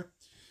 yeah. There.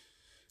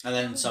 And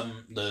then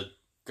the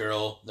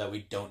girl that we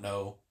don't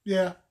know.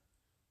 Yeah.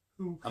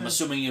 I'm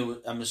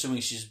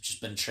assuming she's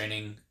just been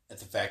training at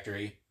the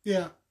factory.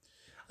 Yeah.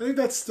 I think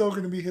that's still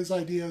going to be his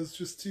idea, is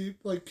just to,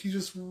 like, he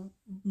just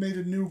made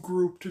a new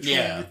group to try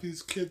and get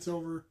these kids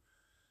over,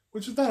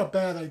 which is not a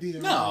bad idea.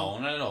 No,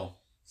 not at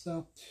all.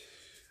 So,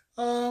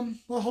 well,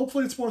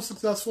 hopefully it's more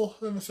successful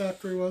than the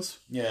factory was.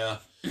 Yeah.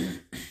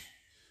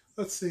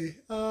 Let's see.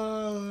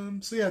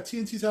 So yeah,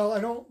 TNT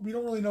title. We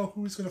don't really know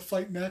who's going to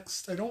fight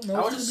next. I don't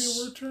know if it's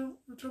going to be a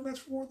return match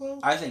for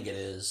Wardlow. I think it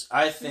is.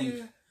 I think.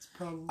 Yeah, it's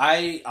probably.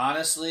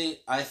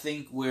 I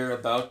think we're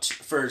about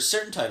for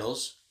certain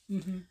titles.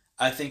 Mm-hmm.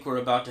 I think we're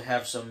about to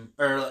have some,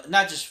 or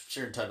not just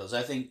certain titles.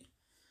 I think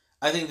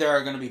there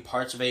are going to be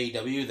parts of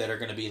AEW that are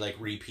going to be like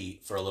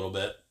repeat for a little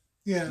bit.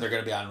 Yeah. They're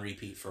going to be on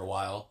repeat for a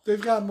while.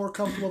 They've gotten more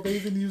comfortable. They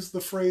even used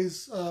the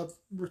phrase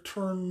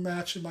return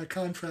match in my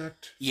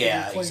contract.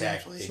 Yeah,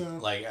 exactly. So.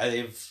 Like,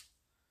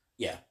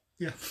 Yeah.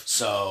 Yeah.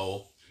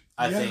 So,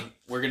 I think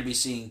we're going to be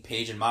seeing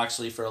Paige and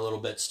Moxley for a little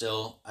bit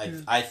still.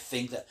 I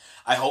think that...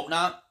 I hope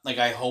not. Like,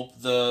 I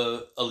hope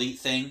the Elite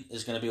thing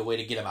is going to be a way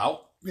to get him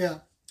out. Yeah.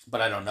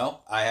 But I don't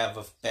know. I have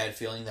a bad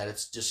feeling that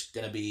it's just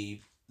going to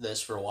be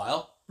this for a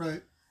while.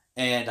 Right.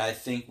 And I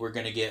think we're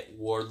going to get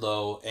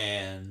Wardlow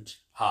and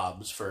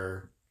Hobbs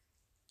for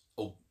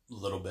a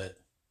little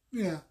bit.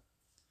 Yeah.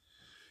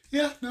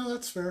 Yeah, no,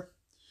 that's fair.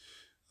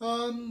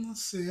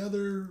 Let's see.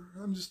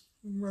 I'm just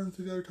running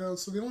through the other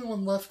titles. So the only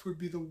one left would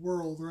be the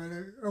World, right?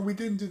 Or we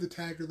didn't do the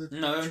tag or the...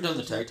 No, we haven't done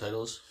the tag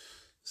titles.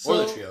 So,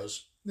 or the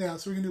trios. Yeah,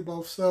 so we can do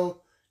both.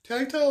 So,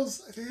 tag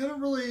titles, they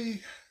haven't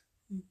really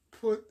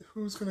put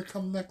who's going to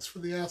come next for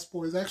the Ass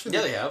Boys. Actually,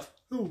 yeah, they have.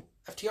 Who?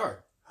 FTR.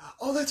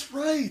 Oh, that's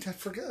right. I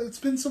forgot. It's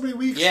been so many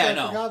weeks. Yeah,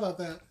 I forgot about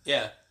that.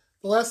 Yeah.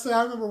 The last thing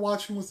I remember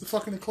watching was the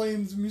fucking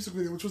Acclaimed music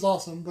video, which was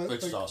awesome. But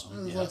which was awesome.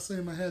 That was the last thing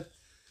in my head.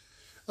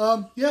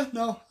 I'm glad.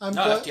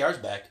 FTR's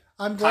back.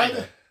 I'm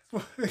glad.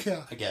 Kinda,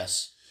 yeah. I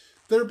guess.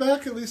 They're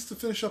back at least to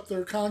finish up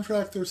their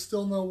contract. There's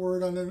still no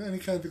word on any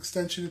kind of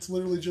extension. It's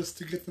literally just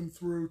to get them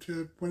through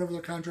to whenever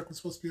their contract was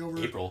supposed to be over.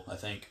 April, I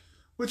think.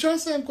 Which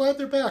honestly, I'm glad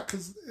they're back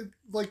because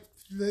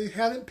they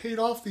hadn't paid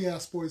off the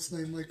Ass Boys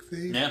thing. Like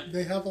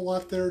they have a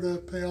lot there to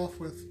pay off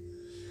with,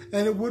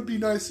 and it would be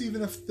nice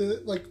even if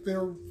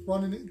their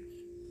running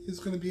is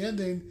going to be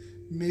ending.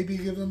 Maybe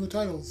give them the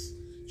titles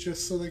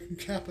just so they can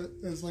cap it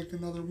as like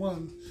another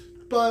one.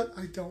 But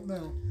I don't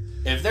know.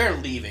 If they're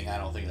leaving, I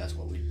don't think that's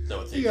what they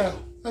do.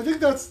 I think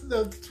that's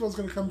what it's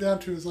going to come down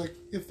to is like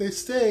if they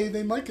stay,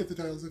 they might get the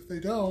titles. If they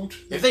don't,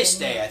 if they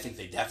stay, I think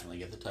they definitely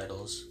get the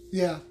titles.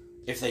 Yeah.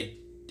 If they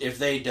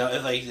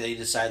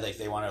decide like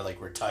they want to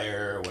like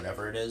retire or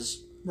whatever it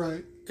is,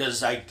 right?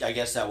 Because I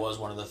guess that was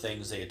one of the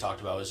things they had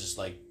talked about was just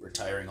like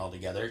retiring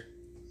altogether,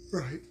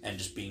 right? And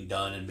just being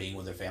done and being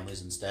with their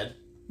families instead.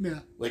 Yeah.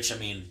 Which I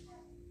mean,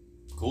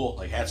 cool.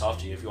 Like hats off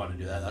to you if you want to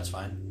do that. That's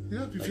fine.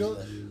 Yeah, if you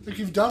feel like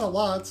you've done a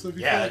lot, so if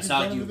you feel like you've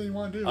done everything you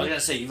want to do. I was gonna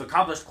say you've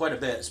accomplished quite a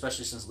bit,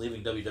 especially since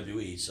leaving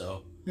WWE.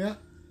 So yeah,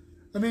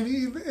 I mean,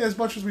 even, as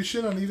much as we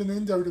shit on, even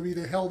in WWE,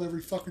 they held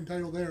every fucking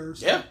title there.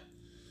 So. Yeah.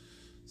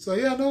 So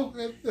yeah, no,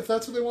 if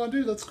that's what they want to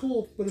do, that's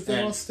cool. But if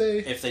they want to stay,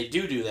 if they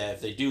do that,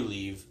 if they do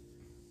leave,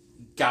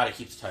 gotta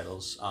keep the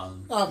titles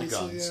on obviously,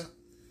 the Guns. Yeah,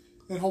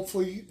 and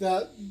hopefully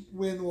that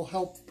win will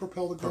help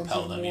propel the Guns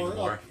even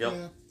more. Yep.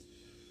 Yeah.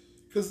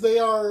 Because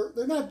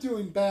they're not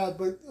doing bad,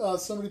 but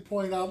somebody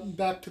pointed out in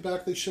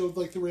back-to-back they showed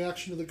like the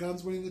reaction to the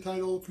Guns winning the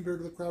title compared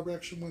to the crowd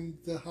reaction when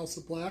the House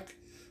of Black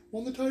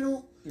won the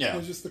title. Yeah. It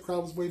was just the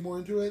crowd was way more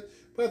into it.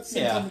 But at the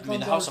same time,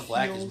 the House of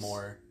Black is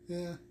more...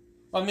 Yeah.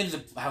 Well, I mean,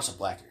 the House of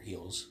Black are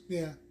heels.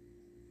 Yeah.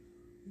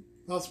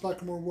 House of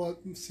Black are more what?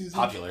 Season?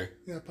 Popular.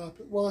 Yeah,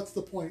 popular. Well, that's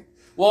the point.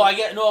 Well, I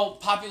get... No,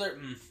 popular...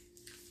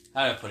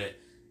 how do I put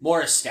it?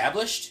 More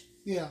established?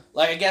 Yeah.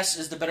 Like, I guess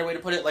is the better way to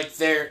put it. Like,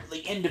 they're...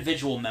 Like,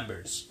 individual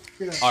members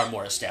are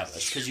more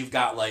established. Because you've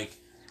got, like...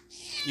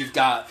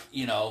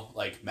 you know,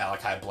 like,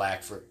 Malachi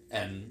Black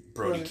and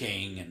Brody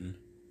King and...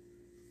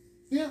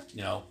 Yeah.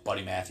 You know,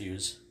 Buddy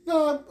Matthews.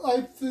 No,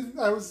 I think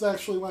I was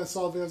actually, when I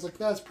saw it, I was like,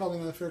 that's probably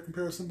not a fair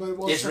comparison, but it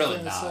was it's really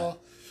I not. saw.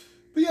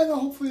 But yeah, no,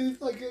 hopefully,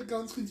 like,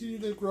 Guns continue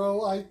to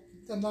grow.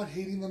 I'm not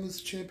hating them as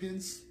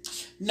champions.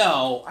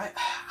 No, I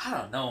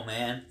don't know,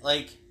 man.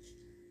 Like,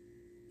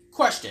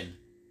 question.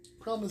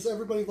 Problem is,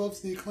 everybody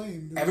loves the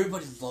Acclaimed.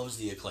 Everybody loves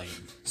the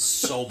Acclaimed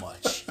so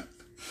much.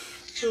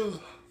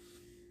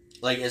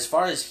 Like, as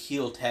far as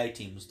heel tag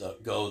teams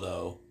go,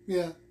 though,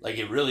 like,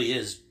 it really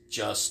is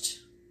just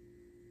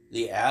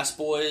the Ass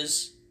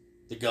Boys,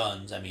 the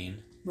Guns, I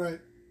mean. Right.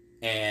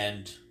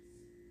 And,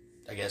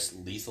 I guess,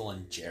 Lethal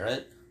and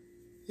Jarrett.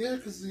 Yeah,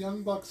 because the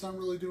Young Bucks aren't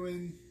really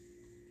doing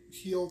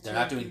heel they're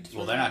not doing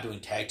teams, they're not doing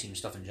tag team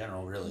stuff in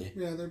general, really.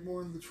 Yeah, they're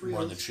more in the trio.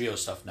 More in the trio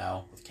stuff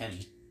now with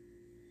Kenny.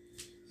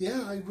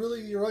 Yeah,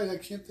 you're right. I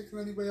can't think of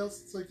anybody else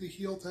that's like the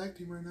heel tag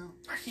team right now.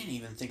 I can't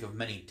even think of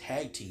many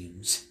tag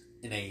teams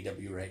in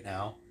AEW right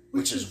now,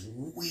 which is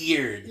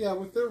weird. Yeah,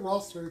 with their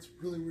roster, it's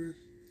really weird.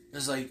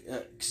 It's like,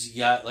 because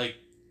you got, like,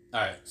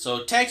 alright,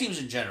 so tag teams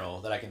in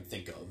general that I can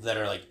think of that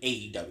are like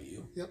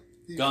AEW. Yep.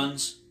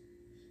 Guns,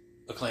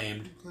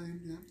 Acclaimed,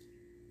 yeah.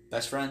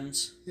 Best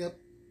Friends. Yep.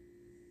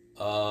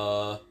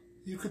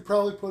 You could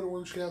probably put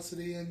Orange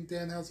Cassidy and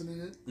Danhausen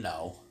in it.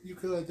 No. You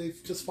could. They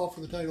just fought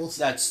for the titles.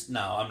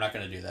 No, I'm not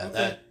going to do that.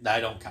 Okay. That I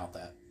don't count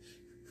that.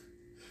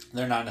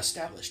 They're not an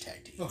established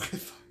tag team. Okay,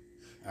 fine.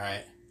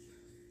 Alright.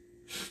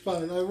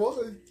 Fine. I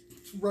will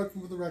run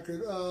from the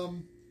record.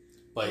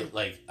 But,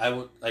 like, I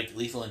would, like,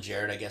 Lethal and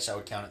Jarrett, I guess I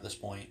would count at this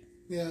point.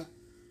 Yeah.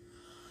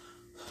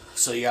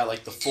 So you got,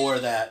 like, the 4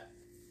 that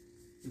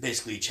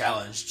basically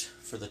challenged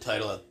for the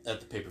title at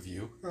the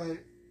pay-per-view. Right.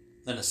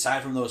 Then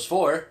aside from those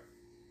 4,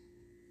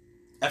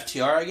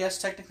 FTR, I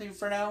guess, technically,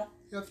 for now.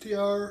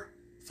 FTR.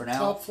 For now.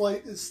 Top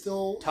Flight is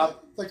still...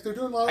 Like, they're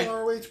doing a lot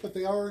on ROH, but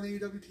they are an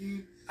AEW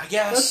team. I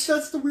guess.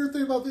 That's the weird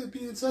thing about it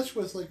being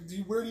incestuous. Like,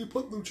 where do you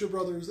put Lucha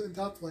Brothers in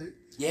Top Flight?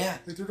 Yeah.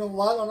 Like, they're doing a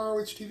lot on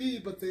ROH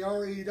TV, but they are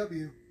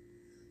AEW.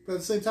 But at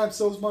the same time,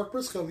 so is Mark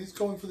Briscoe. He's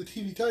going for the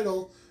TV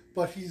title,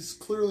 but he's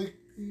clearly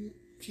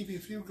keeping a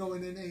few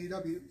going in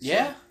AEW. So,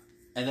 yeah.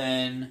 And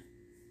then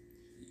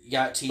you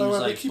got teams By the way,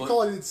 like... I keep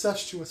calling it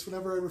incestuous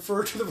whenever I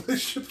refer to the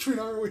relationship between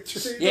ROH and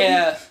AEW.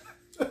 Yeah.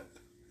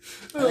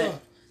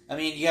 I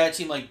mean, you got a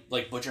team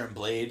like Butcher and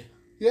Blade.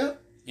 Yeah.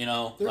 You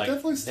know, they're like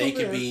definitely still they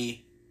there. could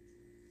be...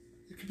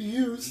 It could be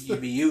used.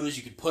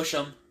 You could push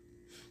them.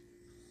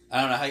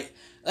 I don't know how...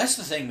 That's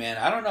the thing, man.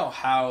 I don't know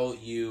how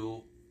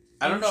you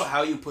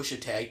push a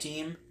tag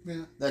team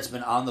that's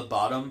been on the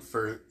bottom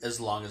for as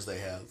long as they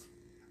have.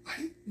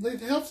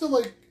 They'd have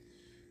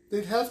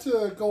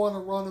to go on a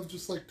run of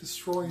just like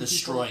destroying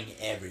people.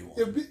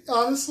 Everyone.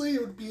 Honestly,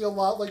 it would be a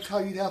lot like how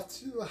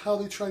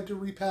they tried to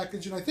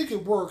repackage, and I think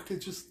it worked. It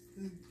just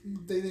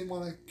they didn't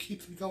want to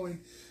keep them going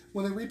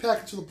when they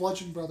repackaged the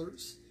Bludgeon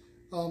Brothers,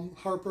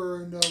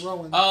 Harper and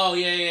Rowan. Oh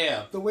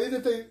yeah. The way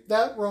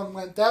that run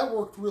went, that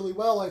worked really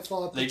well. I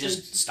thought they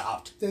just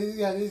stopped. They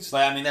just.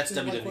 But I mean, that's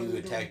WWE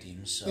with tag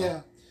teams. So.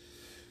 Yeah.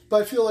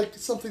 But I feel like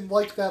something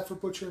like that for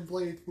Butcher and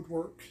Blade would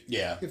work.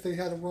 Yeah. If they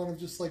had a run of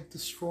just like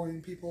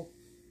destroying people.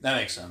 That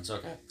makes sense.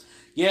 Okay.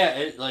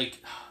 Yeah,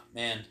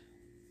 man.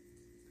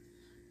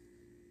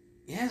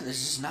 Yeah, there's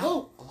just not a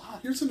lot.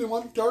 Here's a new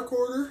one. Dark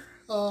Order.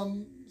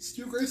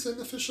 Stu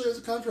Grayson officially has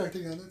a contract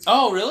again.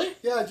 Oh, really?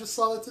 Yeah, I just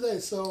saw that today.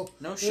 So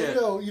no there shit.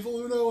 we go. Evil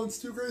Uno and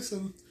Stu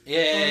Grayson.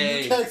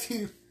 Yeah. New tag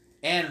team.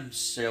 And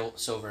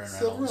Silver and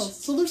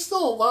Reynolds. So there's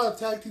still a lot of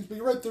tag teams, but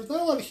you're right. There's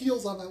not a lot of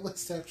heels on that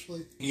list,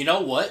 actually. You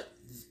know what?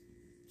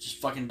 Just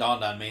fucking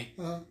dawned on me.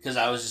 Because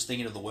I was just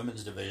thinking of the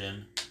women's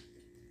division.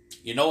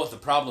 You know what the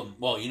problem...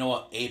 Well, you know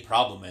what a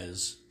problem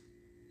is?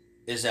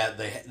 Is that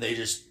they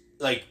just...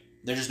 Like,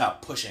 they're just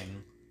not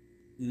pushing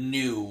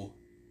new...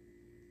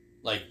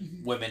 Like,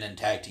 women and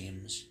tag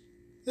teams.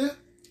 Yeah.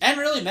 And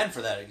really men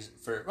for that.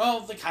 Well,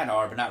 they kind of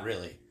are, but not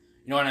really.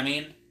 You know what I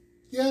mean?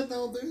 Yeah,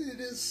 no, it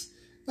is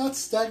not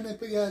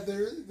stagnant, but yeah,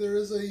 there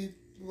is a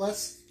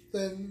less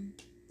than...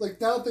 Like,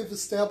 now that they've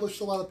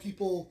established a lot of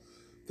people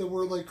that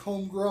were, like,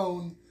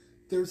 homegrown,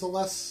 there's a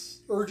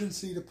less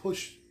urgency to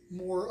push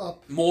more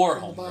up. More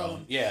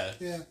homegrown, yeah.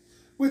 Yeah.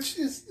 Which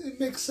it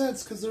makes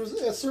sense, because there's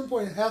at a certain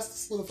point it has to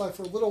solidify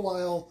for a little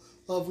while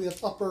of we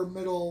have upper,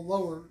 middle,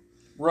 lower.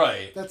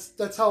 Right.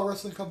 That's how a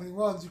wrestling company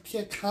runs. You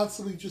can't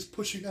constantly just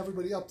pushing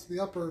everybody up to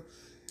the upper.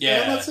 Yeah.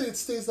 And I'm not saying it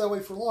stays that way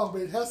for long,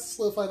 but it has to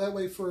solidify that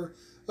way for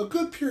a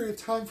good period of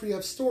time for you to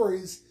have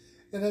stories,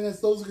 and then as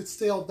those get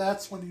stale,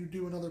 that's when you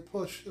do another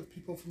push of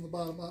people from the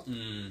bottom up.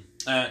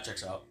 That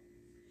checks out.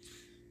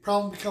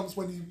 Problem becomes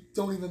when you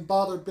don't even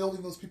bother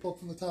building those people up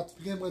from the top to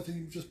begin with, and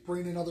you just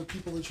bring in other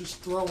people that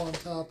just throw on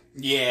top.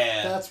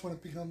 Yeah. That's when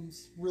it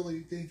becomes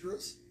really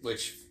dangerous.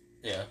 Which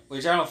I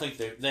don't think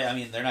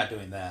they're not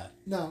doing that.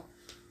 No.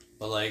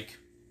 But like,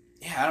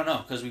 yeah, I don't know,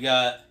 because we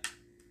got...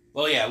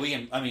 Well, yeah, we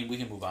can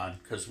move on,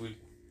 because we've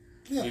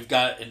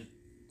got...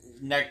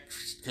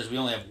 Next, because we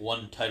only have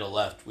one title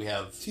left, we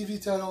have...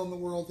 TV title in the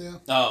world, yeah.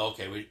 Oh,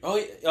 okay.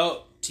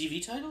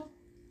 TV title?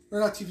 Or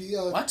not TV,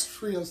 what?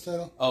 Trios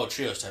title. Oh,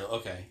 Trios title,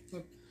 okay.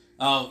 Yep.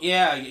 Oh,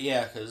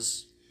 yeah,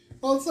 because...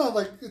 Well,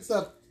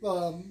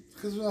 because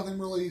there's nothing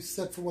really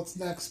set for what's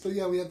next, but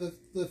yeah, we have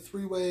the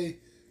three-way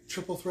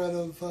triple threat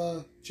of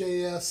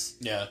JS.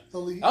 Yeah.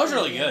 Elite. That was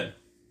really good.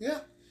 Yeah.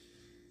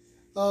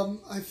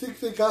 I think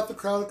they got the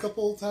crowd a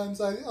couple of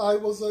times. I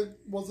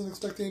wasn't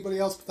expecting anybody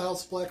else but the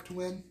House of Black to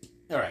win.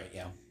 All right,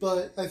 yeah.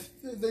 But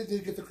they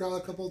did get the crowd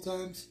a couple of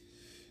times.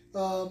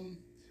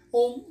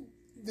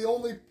 The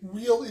only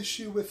real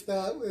issue with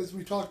that, as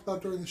we talked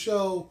about during the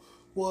show,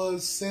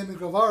 was Sammy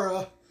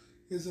Guevara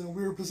is in a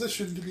weird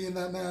position to be in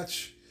that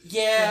match.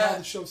 Yeah. How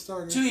the show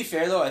started. To be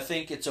fair, though, I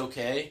think it's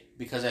okay,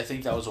 because I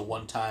think that was a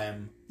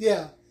one-time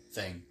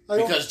thing.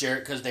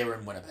 Because they were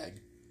in Winnipeg.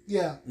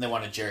 Yeah. And they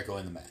wanted Jericho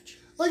in the match.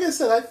 Like I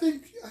said, I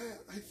think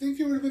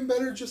it would have been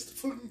better just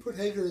to put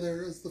Hager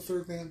there as the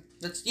third man.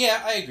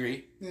 I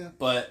agree. Yeah.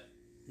 But,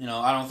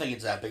 I don't think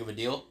it's that big of a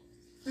deal.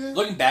 Yeah.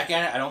 Looking back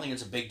at it, I don't think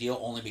it's a big deal,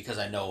 only because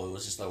I know it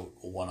was just a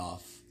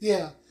one-off.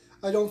 Yeah.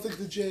 I don't think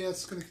the JS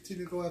is going to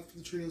continue to go after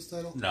the Trios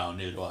title. No,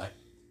 neither do I.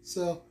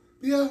 So,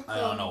 yeah. I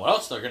don't know what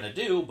else they're going to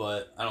do,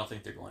 but I don't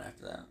think they're going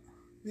after that.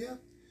 Yeah.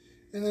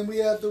 And then we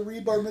had the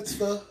re-bar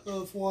mitzvah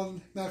of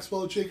one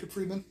Maxwell Jacob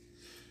Freeman.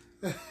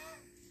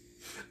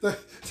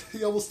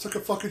 He almost took a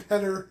fucking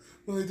header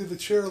when they did the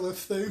chairlift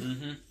thing.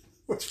 Mm-hmm.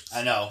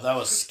 I know, that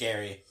was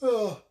scary.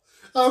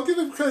 I'll give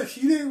him credit.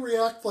 He didn't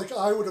react like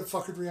I would have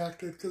fucking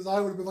reacted, because I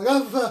would have been like,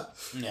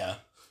 yeah.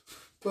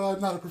 But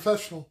I'm not a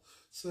professional,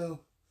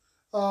 so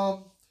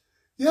but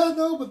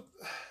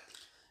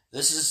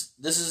this is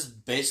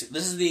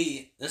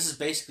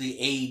basically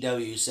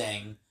AEW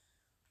saying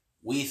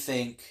we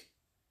think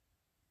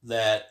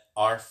that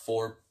our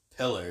 4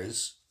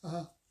 pillars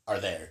are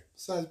there.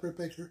 Besides Britt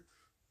Baker.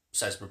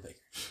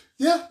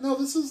 Yeah, no,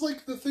 this is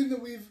like the thing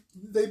that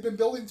they've been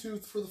building to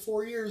for the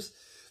 4 years.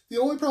 The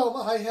only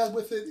problem I had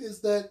with it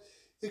is that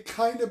it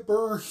kind of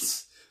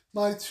burns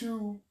my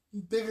 2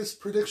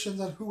 biggest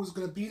predictions on who was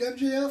going to beat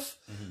MJF,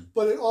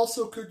 but it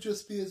also could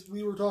just be, as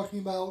we were talking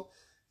about,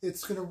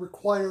 it's going to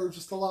require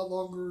just a lot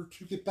longer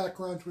to get back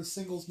around to a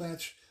singles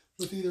match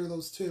with either of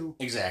those two.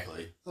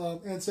 Exactly.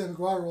 And Sam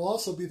McGuire will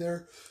also be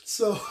there.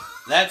 So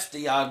that's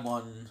the odd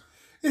one.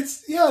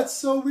 It's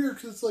so weird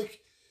because it's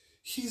like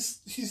he's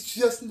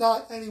just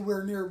not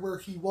anywhere near where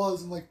he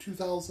was in like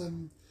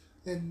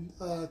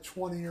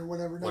 2020 or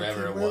whatever.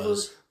 Whatever it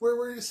was.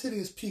 Where he was hitting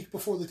his peak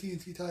before the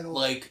TNT title.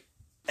 Like,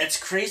 it's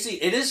crazy.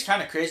 It is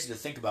kind of crazy to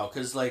think about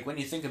because, like, when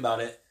you think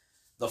about it,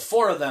 the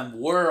four of them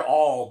were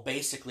all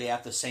basically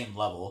at the same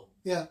level.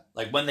 Yeah.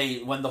 Like when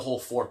the whole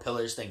 4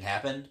 pillars thing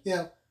happened.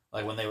 Yeah.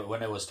 Like when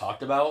it was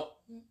talked about.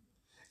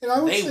 And I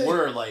would say,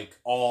 were like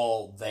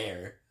all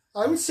there.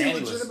 I would say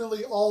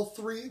legitimately all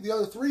three. The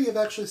other three have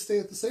actually stayed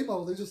at the same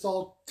level. They just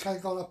all kind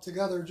of gone up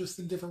together, just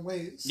in different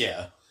ways.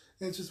 Yeah.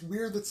 And it's just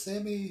weird that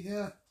Sammy.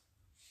 Yeah.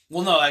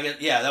 Well, no, I guess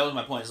that was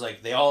my point. It's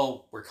like they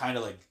all were kind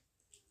of like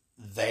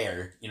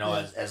there,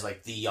 as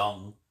like the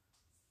young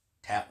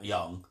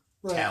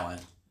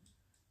talent.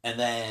 And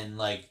then,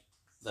 like,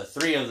 the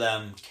 3 of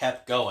them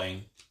kept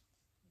going.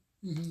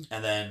 Mm-hmm.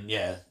 And then,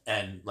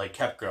 and, like,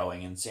 kept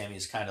growing. And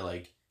Sammy's kind of,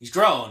 like, he's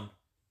grown,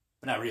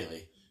 but not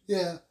really.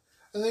 Yeah.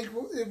 I think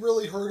it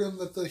really hurt him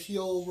that the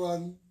heel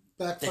run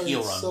backfired so bad. The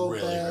heel run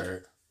really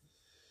hurt.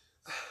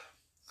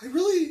 I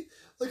really,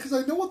 like, because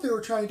I know what they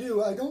were trying to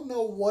do. I don't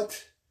know what,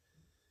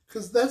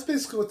 because that's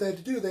basically what they had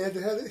to do. They had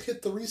to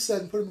hit the reset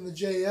and put him in the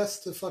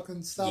JS to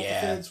fucking stop the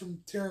fans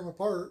from tearing him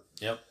apart.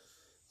 Yep.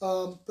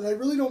 But I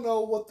really don't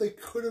know what they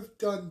could have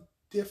done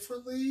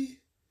differently.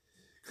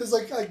 Because,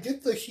 like, I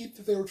get the heat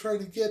that they were trying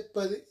to get,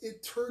 but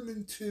it turned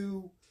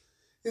into,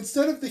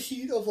 instead of the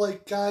heat of,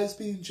 like, guys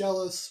being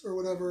jealous or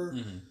whatever,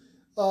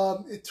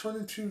 it turned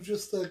into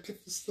just the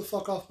get the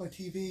fuck off my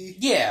TV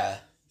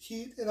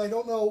heat. And I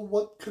don't know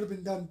what could have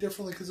been done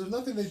differently, because there's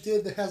nothing they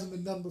did that hasn't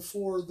been done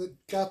before that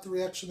got the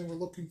reaction they were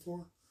looking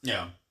for.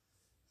 Yeah.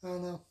 I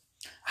don't know.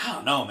 I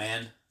don't know,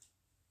 man.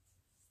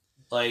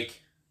 Like,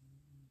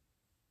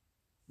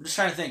 I'm just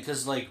trying to think,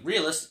 because, like,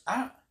 realistic,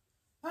 I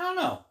don't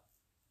know.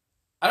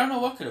 I don't know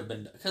what could have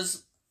been,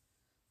 because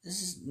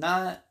this is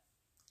not,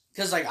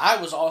 because, like, I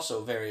was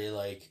also very,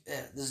 like,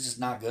 this is just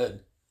not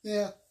good.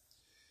 Yeah.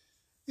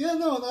 Yeah,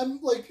 no, and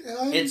I'm, like,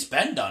 it's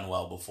been done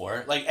well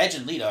before. Like, Edge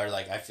and Lita are,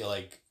 like, I feel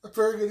like, a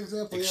very good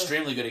example,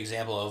 extremely good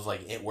example of,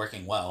 like, it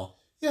working well.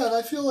 Yeah, and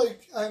I feel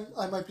like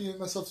I might be giving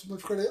myself too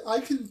much credit. I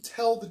can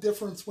tell the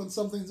difference when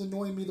something's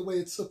annoying me the way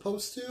it's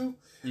supposed to,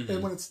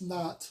 and when it's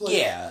not. Like,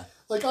 yeah.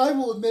 Like, I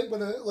will admit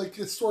when a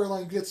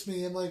storyline gets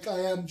me, and, like,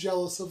 I am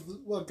jealous of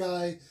a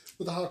guy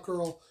with a hot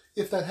girl,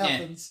 if that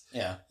happens.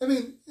 Yeah. I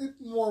mean,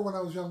 more when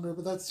I was younger,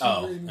 but that's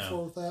what you're aiming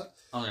for with that.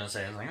 I was going to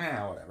say, I was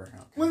like, whatever. Okay.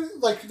 When,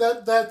 like,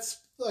 that's,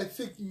 I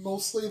think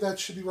mostly that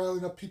should be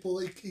riling up people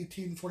like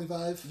 18 to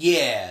 25.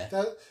 Yeah.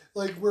 That,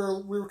 like,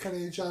 we were kind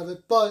of age out of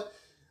it, but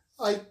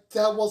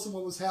that wasn't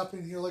what was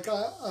happening here. Like,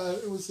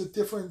 it was a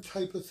different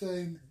type of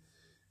thing.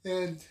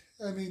 And,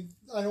 I mean,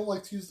 I don't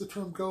like to use the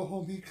term go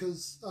homey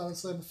because,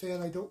 honestly, I'm a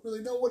fan. I don't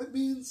really know what it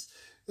means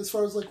as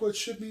far as, like, what it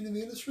should mean in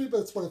the industry,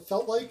 but it's what it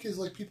felt like, is,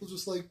 like, people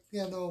just like,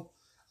 yeah, no,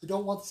 I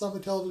don't want this on my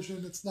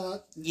television. It's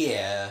not...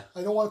 Yeah.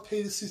 I don't want to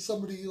pay to see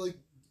somebody, like,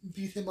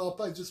 beat him up.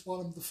 I just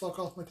want him to fuck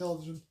off my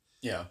television.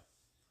 Yeah.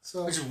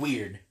 So, which is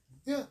weird.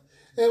 Yeah.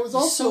 And it was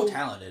also... so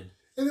talented.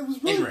 And it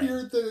was really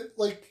weird that,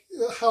 like,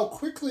 how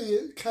quickly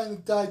it kind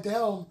of died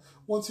down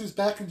once he was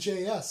back in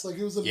JS. Like,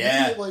 it was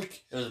immediate,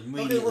 like... It was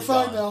immediately okay, we're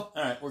fine gone. now. All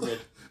right, we're good.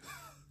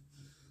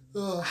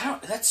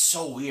 That's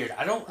so weird.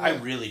 I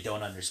really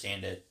don't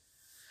understand it.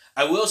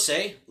 I will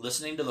say,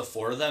 listening to the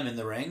 4 of them in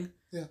the ring,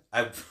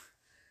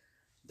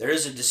 there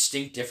is a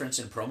distinct difference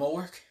in promo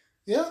work.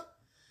 Yeah.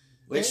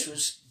 Which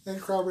was... And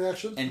crowd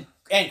reaction.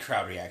 And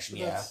crowd reaction,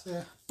 yeah.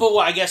 But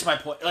I guess my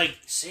point... Like,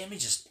 Sammy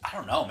just... I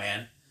don't know,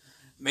 man.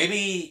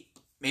 Maybe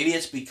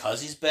it's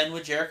because he's been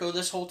with Jericho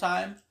this whole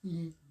time.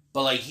 Mm-hmm.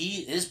 But, like,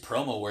 his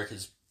promo work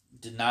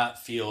did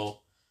not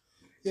feel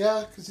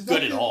because he's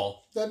good at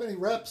all. That many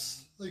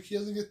reps. Like, he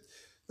doesn't get...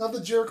 Not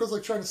that Jericho's,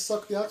 like, trying to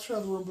suck the oxygen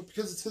out of the room, but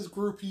because it's his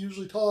group, he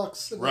usually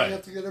talks, and then you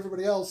have to get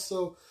everybody else,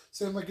 so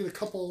Sam might get a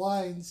couple of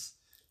lines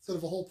instead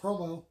of a whole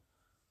promo.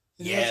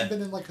 And he hasn't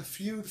been in, like, a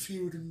feud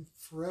in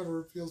forever,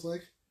 it feels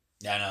like.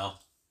 Yeah, I know.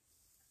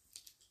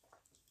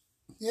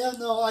 Yeah,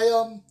 no,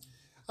 I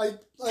like...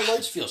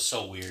 This feels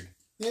so weird.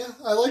 Yeah,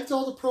 I liked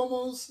all the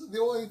promos.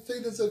 The only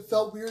thing is it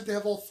felt weird to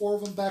have all 4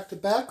 of them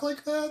back-to-back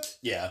like that.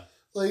 Yeah.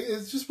 Like,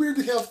 it's just weird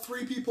to have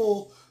 3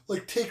 people,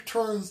 like, take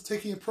turns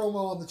taking a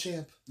promo on the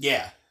champ.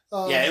 Yeah.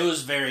 It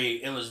was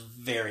very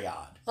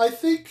odd. I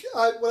think,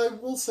 what I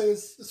will say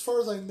is, as far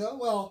as I know,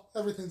 well,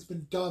 everything's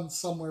been done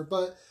somewhere,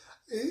 but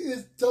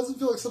it doesn't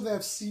feel like something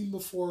I've seen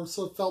before,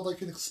 so it felt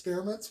like an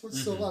experiment,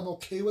 so I'm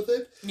okay with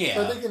it. Yeah.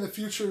 But I think in the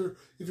future,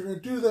 if you're going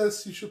to do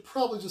this, you should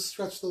probably just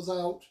stretch those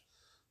out,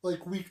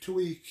 like, week to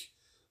week.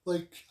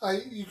 Like,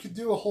 you could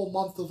do a whole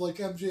month of, like,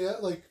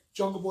 MJF, like,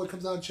 Jungle Boy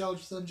comes out and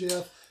challenges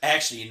MJF.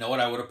 Actually, you know what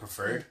I would have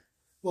preferred?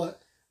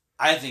 What?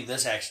 I think I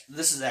think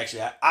this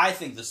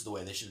is the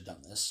way they should have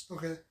done this.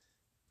 Okay.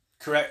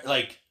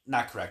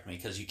 Not correct me,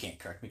 because you can't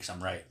correct me, because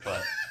I'm right,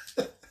 but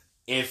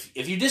if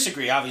you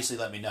disagree, obviously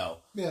let me know.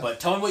 Yeah. But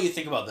tell me what you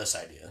think about this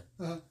idea.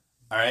 Uh-huh.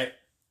 All right?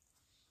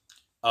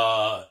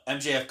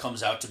 MJF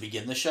comes out to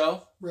begin the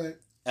show. Right.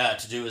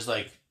 To do his,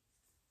 like,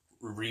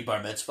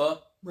 re-bar mitzvah.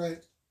 Right.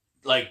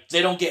 Like,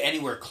 they don't get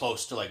anywhere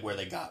close to, like, where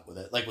they got with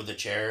it. Like, with the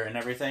chair and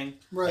everything.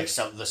 Right.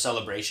 Like, the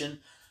celebration.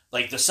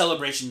 Like, the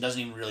celebration doesn't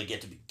even really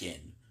get to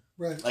begin.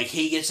 Right. Like,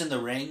 he gets in the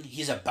ring,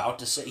 he's about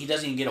to say... He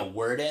doesn't even get a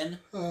word in.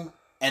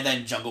 And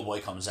then Jungle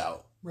Boy comes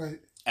out. Right.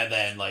 And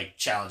then, like,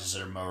 challenges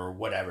him or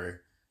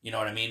whatever. You know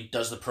what I mean?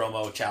 Does the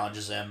promo,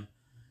 challenges him.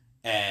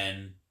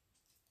 And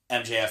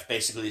MJF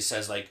basically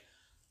says, like,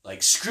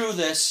 screw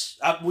this.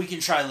 We can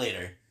try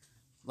later.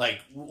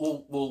 Like,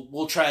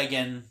 we'll try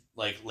again,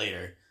 like,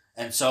 later.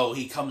 And so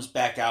he comes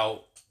back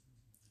out,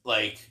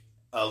 like,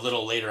 a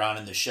little later on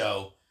in the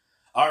show.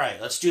 All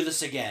right, let's do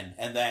this again.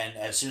 And then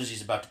as soon as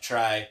he's about to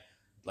try,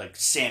 like,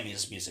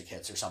 Sammy's music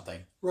hits or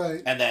something.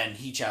 Right. And then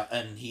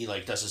he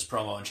like, does his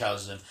promo and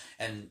challenges him.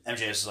 And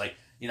MJF is like,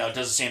 you know,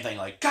 does the same thing.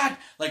 Like, God,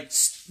 like,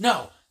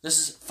 no, this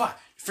is fine.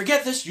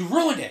 Forget this. You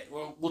ruined it.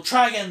 We'll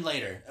try again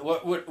later.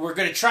 We're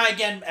going to try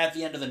again at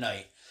the end of the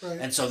night. Right.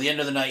 And so the end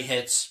of the night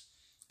hits.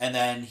 And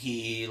then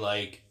he,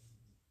 like,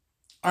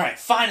 all right,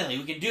 finally,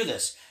 we can do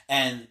this.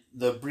 And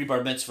the Brie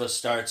Bar Mitzvah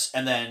starts,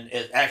 and then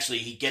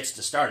he gets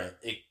to start it.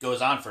 It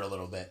goes on for a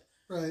little bit.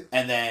 Right.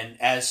 And then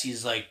as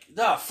he's like,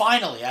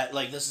 finally,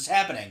 this is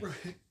happening.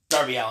 Right.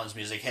 Darby Allin's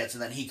music hits,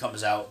 and then he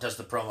comes out, does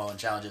the promo and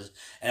challenges,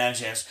 and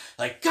MJF's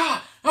like,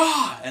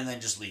 and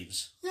then just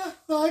leaves. Yeah,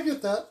 no, I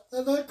get that.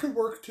 That could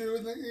work too,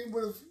 and it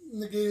would have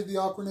negated the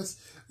awkwardness.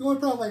 The only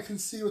problem I can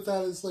see with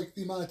that is like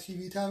the amount of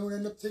TV time it would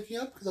end up taking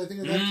up, because I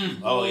think it'd actually be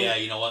more, yeah,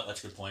 you know what?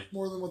 That's a good point.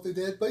 More than what they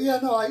did. But yeah,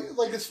 no, I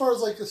like as far as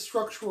like a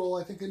structural,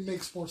 I think it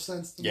makes more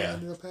sense than what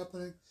ended up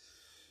happening.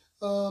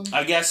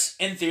 I guess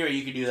in theory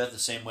you could do that the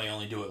same way,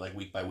 only do it like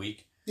week by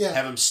week. Yeah.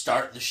 Have them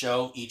start the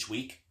show each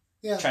week.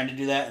 Yeah. Trying to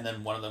do that, and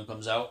then one of them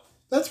comes out.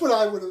 That's what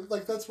I would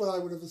have That's what I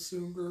would have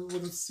assumed, or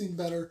would have seen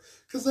better.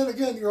 Because then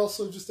again, you're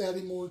also just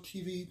adding more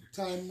TV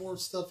time, more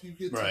stuff you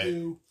get to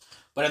do.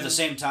 But at the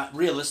same time,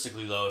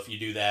 realistically though, if you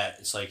do that,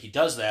 it's like he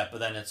does that,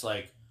 but then it's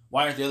like,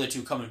 why aren't the other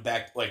two coming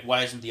back? Like,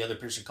 why isn't the other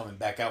person coming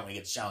back out when he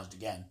gets challenged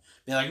again?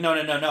 Be like, no,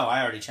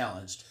 I already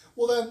challenged.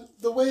 Well, then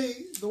the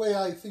way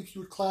I think you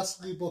would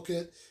classically book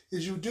it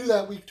is you would do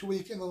that week to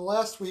week, and then the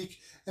last week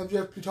MJF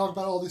would be talking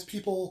about all these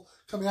people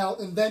coming out,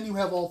 and then you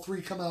have all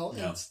three come out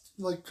and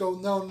like go,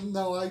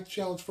 no, I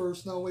challenge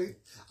first. No, wait,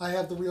 I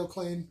have the real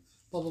claim.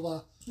 Blah blah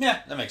blah.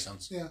 Yeah, that makes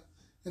sense. Yeah,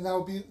 and that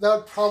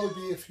would probably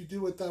be, if you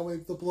do it that way,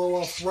 the blow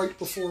off right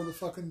before the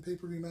fucking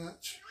pay-per-view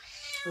match.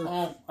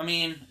 I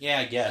mean, yeah,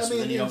 I guess. I mean,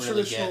 then you in don't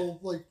traditional really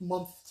get... like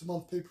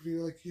month-to-month pay-per-view,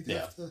 like you'd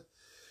have to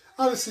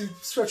obviously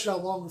stretch it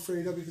out longer for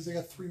AEW because they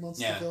got 3 months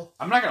to go.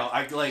 I'm not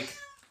gonna.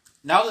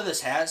 Now that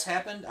this has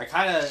happened, I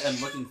kind of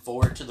am looking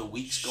forward to the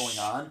weeks going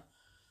on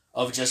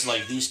of just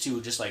like these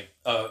two, just like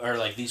or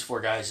like these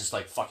four guys just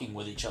like fucking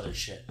with each other's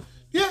shit.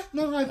 Yeah,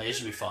 no, it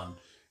should be fun.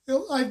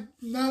 I'm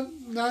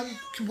not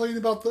complaining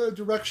about the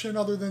direction,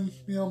 other than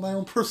my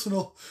own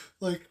personal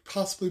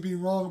possibly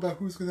being wrong about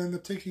who's going to end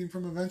up taking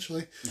from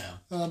eventually. Yeah.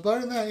 But other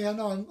than that,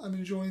 I'm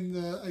enjoying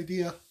the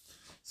idea.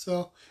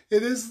 So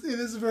it is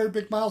a very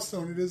big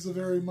milestone. It is a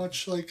very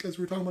much like, as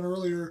we were talking about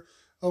earlier.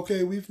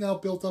 Okay, we've now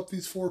built up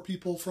these four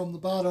people from the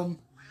bottom,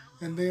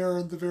 and they are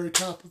at the very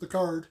top of the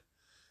card.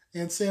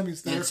 And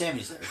Sammy's there.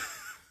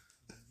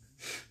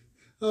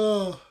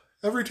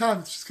 Every time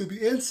it's just going to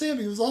be... And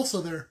Sammy was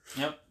also there.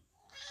 Yep.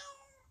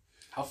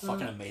 How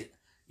fucking amazing.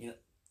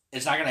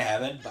 It's not going to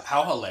happen, but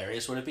how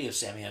hilarious would it be if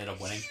Sammy ended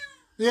up winning?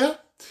 Yeah.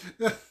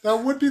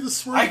 That would be the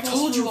swerve. I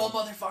told you all,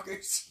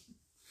 motherfuckers.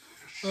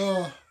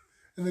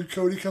 And then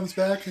Cody comes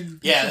back and...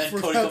 then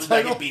Cody comes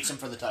back and beats him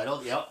for the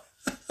title. Yep.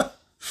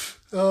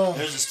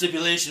 There's a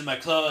stipulation in my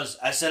clause.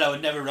 I said I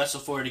would never wrestle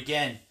for it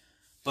again.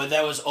 But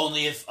that was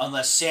only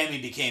unless Sammy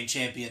became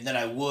champion, then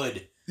I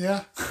would.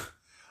 Yeah.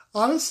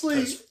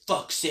 Honestly...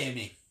 Fuck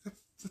Sammy.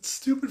 That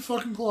stupid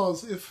fucking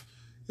clause. If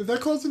that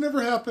clause had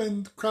never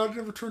happened, the crowd had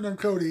never turned on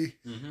Cody,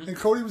 and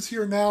Cody was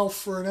here now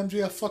for an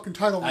MJF fucking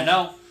title match.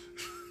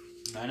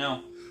 I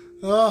know.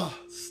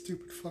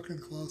 Stupid fucking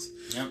clause.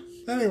 Yep.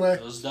 Anyway.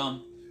 It was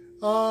dumb.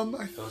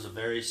 It was a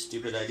very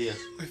stupid idea.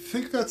 I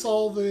think that's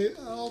all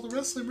the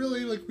wrestling,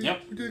 really. We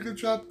did a good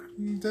job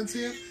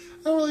condensing it.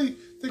 I don't really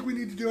think we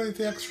need to do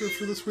anything extra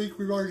for this week.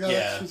 We've already got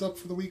extras up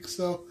for the week,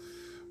 so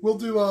we'll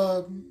do...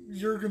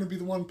 you're going to be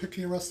the one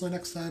picking a wrestler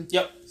next time.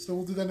 Yep. So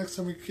we'll do that next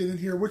time we get in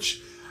here,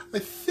 which I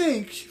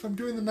think, if I'm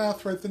doing the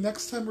math right, the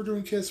next time we're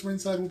doing KS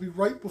Ringside will be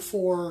right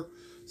before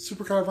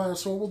Supercard of Honor.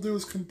 So what we'll do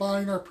is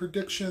combine our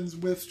predictions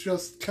with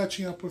just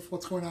catching up with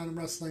what's going on in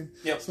wrestling.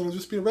 Yep. So it'll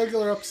just be a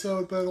regular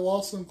episode, but it'll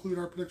also include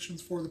our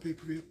predictions for the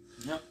pay-per-view.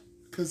 Yep.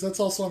 Because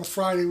that's also on a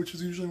Friday, which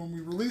is usually when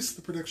we release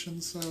the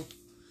predictions, so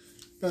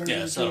better to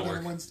do it on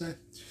a Wednesday.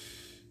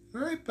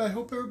 All right, I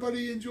hope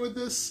everybody enjoyed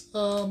this.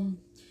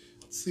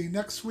 Let's see,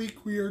 next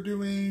week we are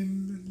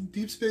doing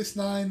Deep Space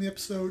Nine. The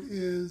episode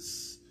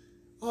is...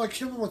 I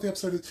can't remember what the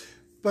episode is,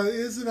 but it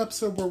is an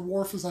episode where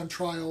Worf is on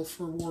trial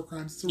for war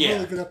crimes. It's a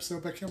really good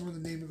episode, but I can't remember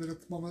the name of it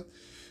at the moment.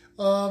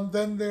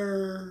 Then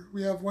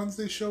we have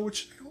Wednesday show,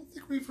 which I don't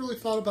think we've really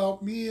thought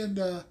about. Me and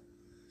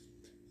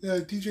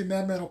DJ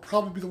Madman will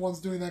probably be the ones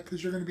doing that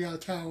because you're going to be out of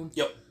town.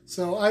 Yep.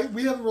 So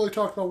we haven't really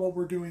talked about what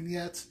we're doing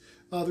yet.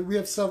 We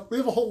have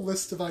a whole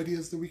list of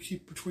ideas that we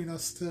keep between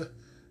us to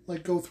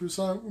like go through.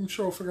 So I'm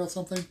sure we'll figure out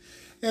something.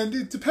 And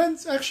it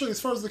depends actually as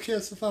far as the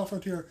KS of Final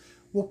Frontier.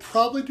 We'll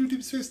probably do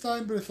Deep Space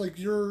Nine, but if if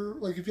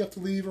you have to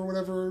leave or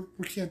whatever,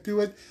 we can't do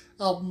it.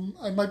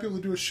 I might be able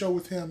to do a show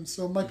with him,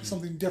 so it might be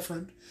something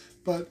different.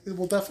 But it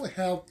will definitely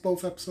have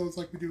both episodes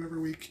like we do every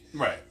week.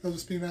 Right. It'll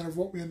just be a matter of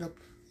what we end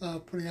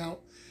up putting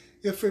out.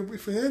 If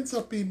it ends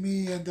up being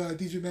me and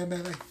DJ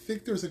Madman, I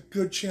think there's a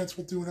good chance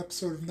we'll do an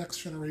episode of Next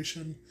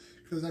Generation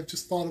because I've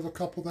just thought of a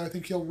couple that I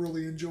think he'll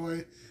really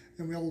enjoy,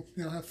 and we'll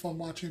have fun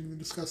watching and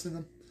discussing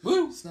them.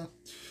 Woo! So,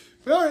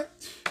 but all right.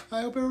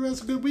 I hope everyone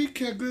has a good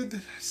week, a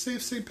good,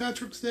 safe St.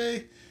 Patrick's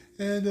Day,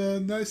 and a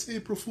nice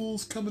April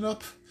Fool's coming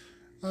up.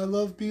 I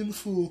love being the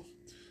fool.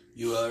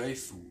 You are a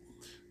fool.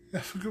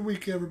 Have a good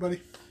week,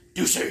 everybody.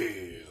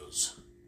 Deuces!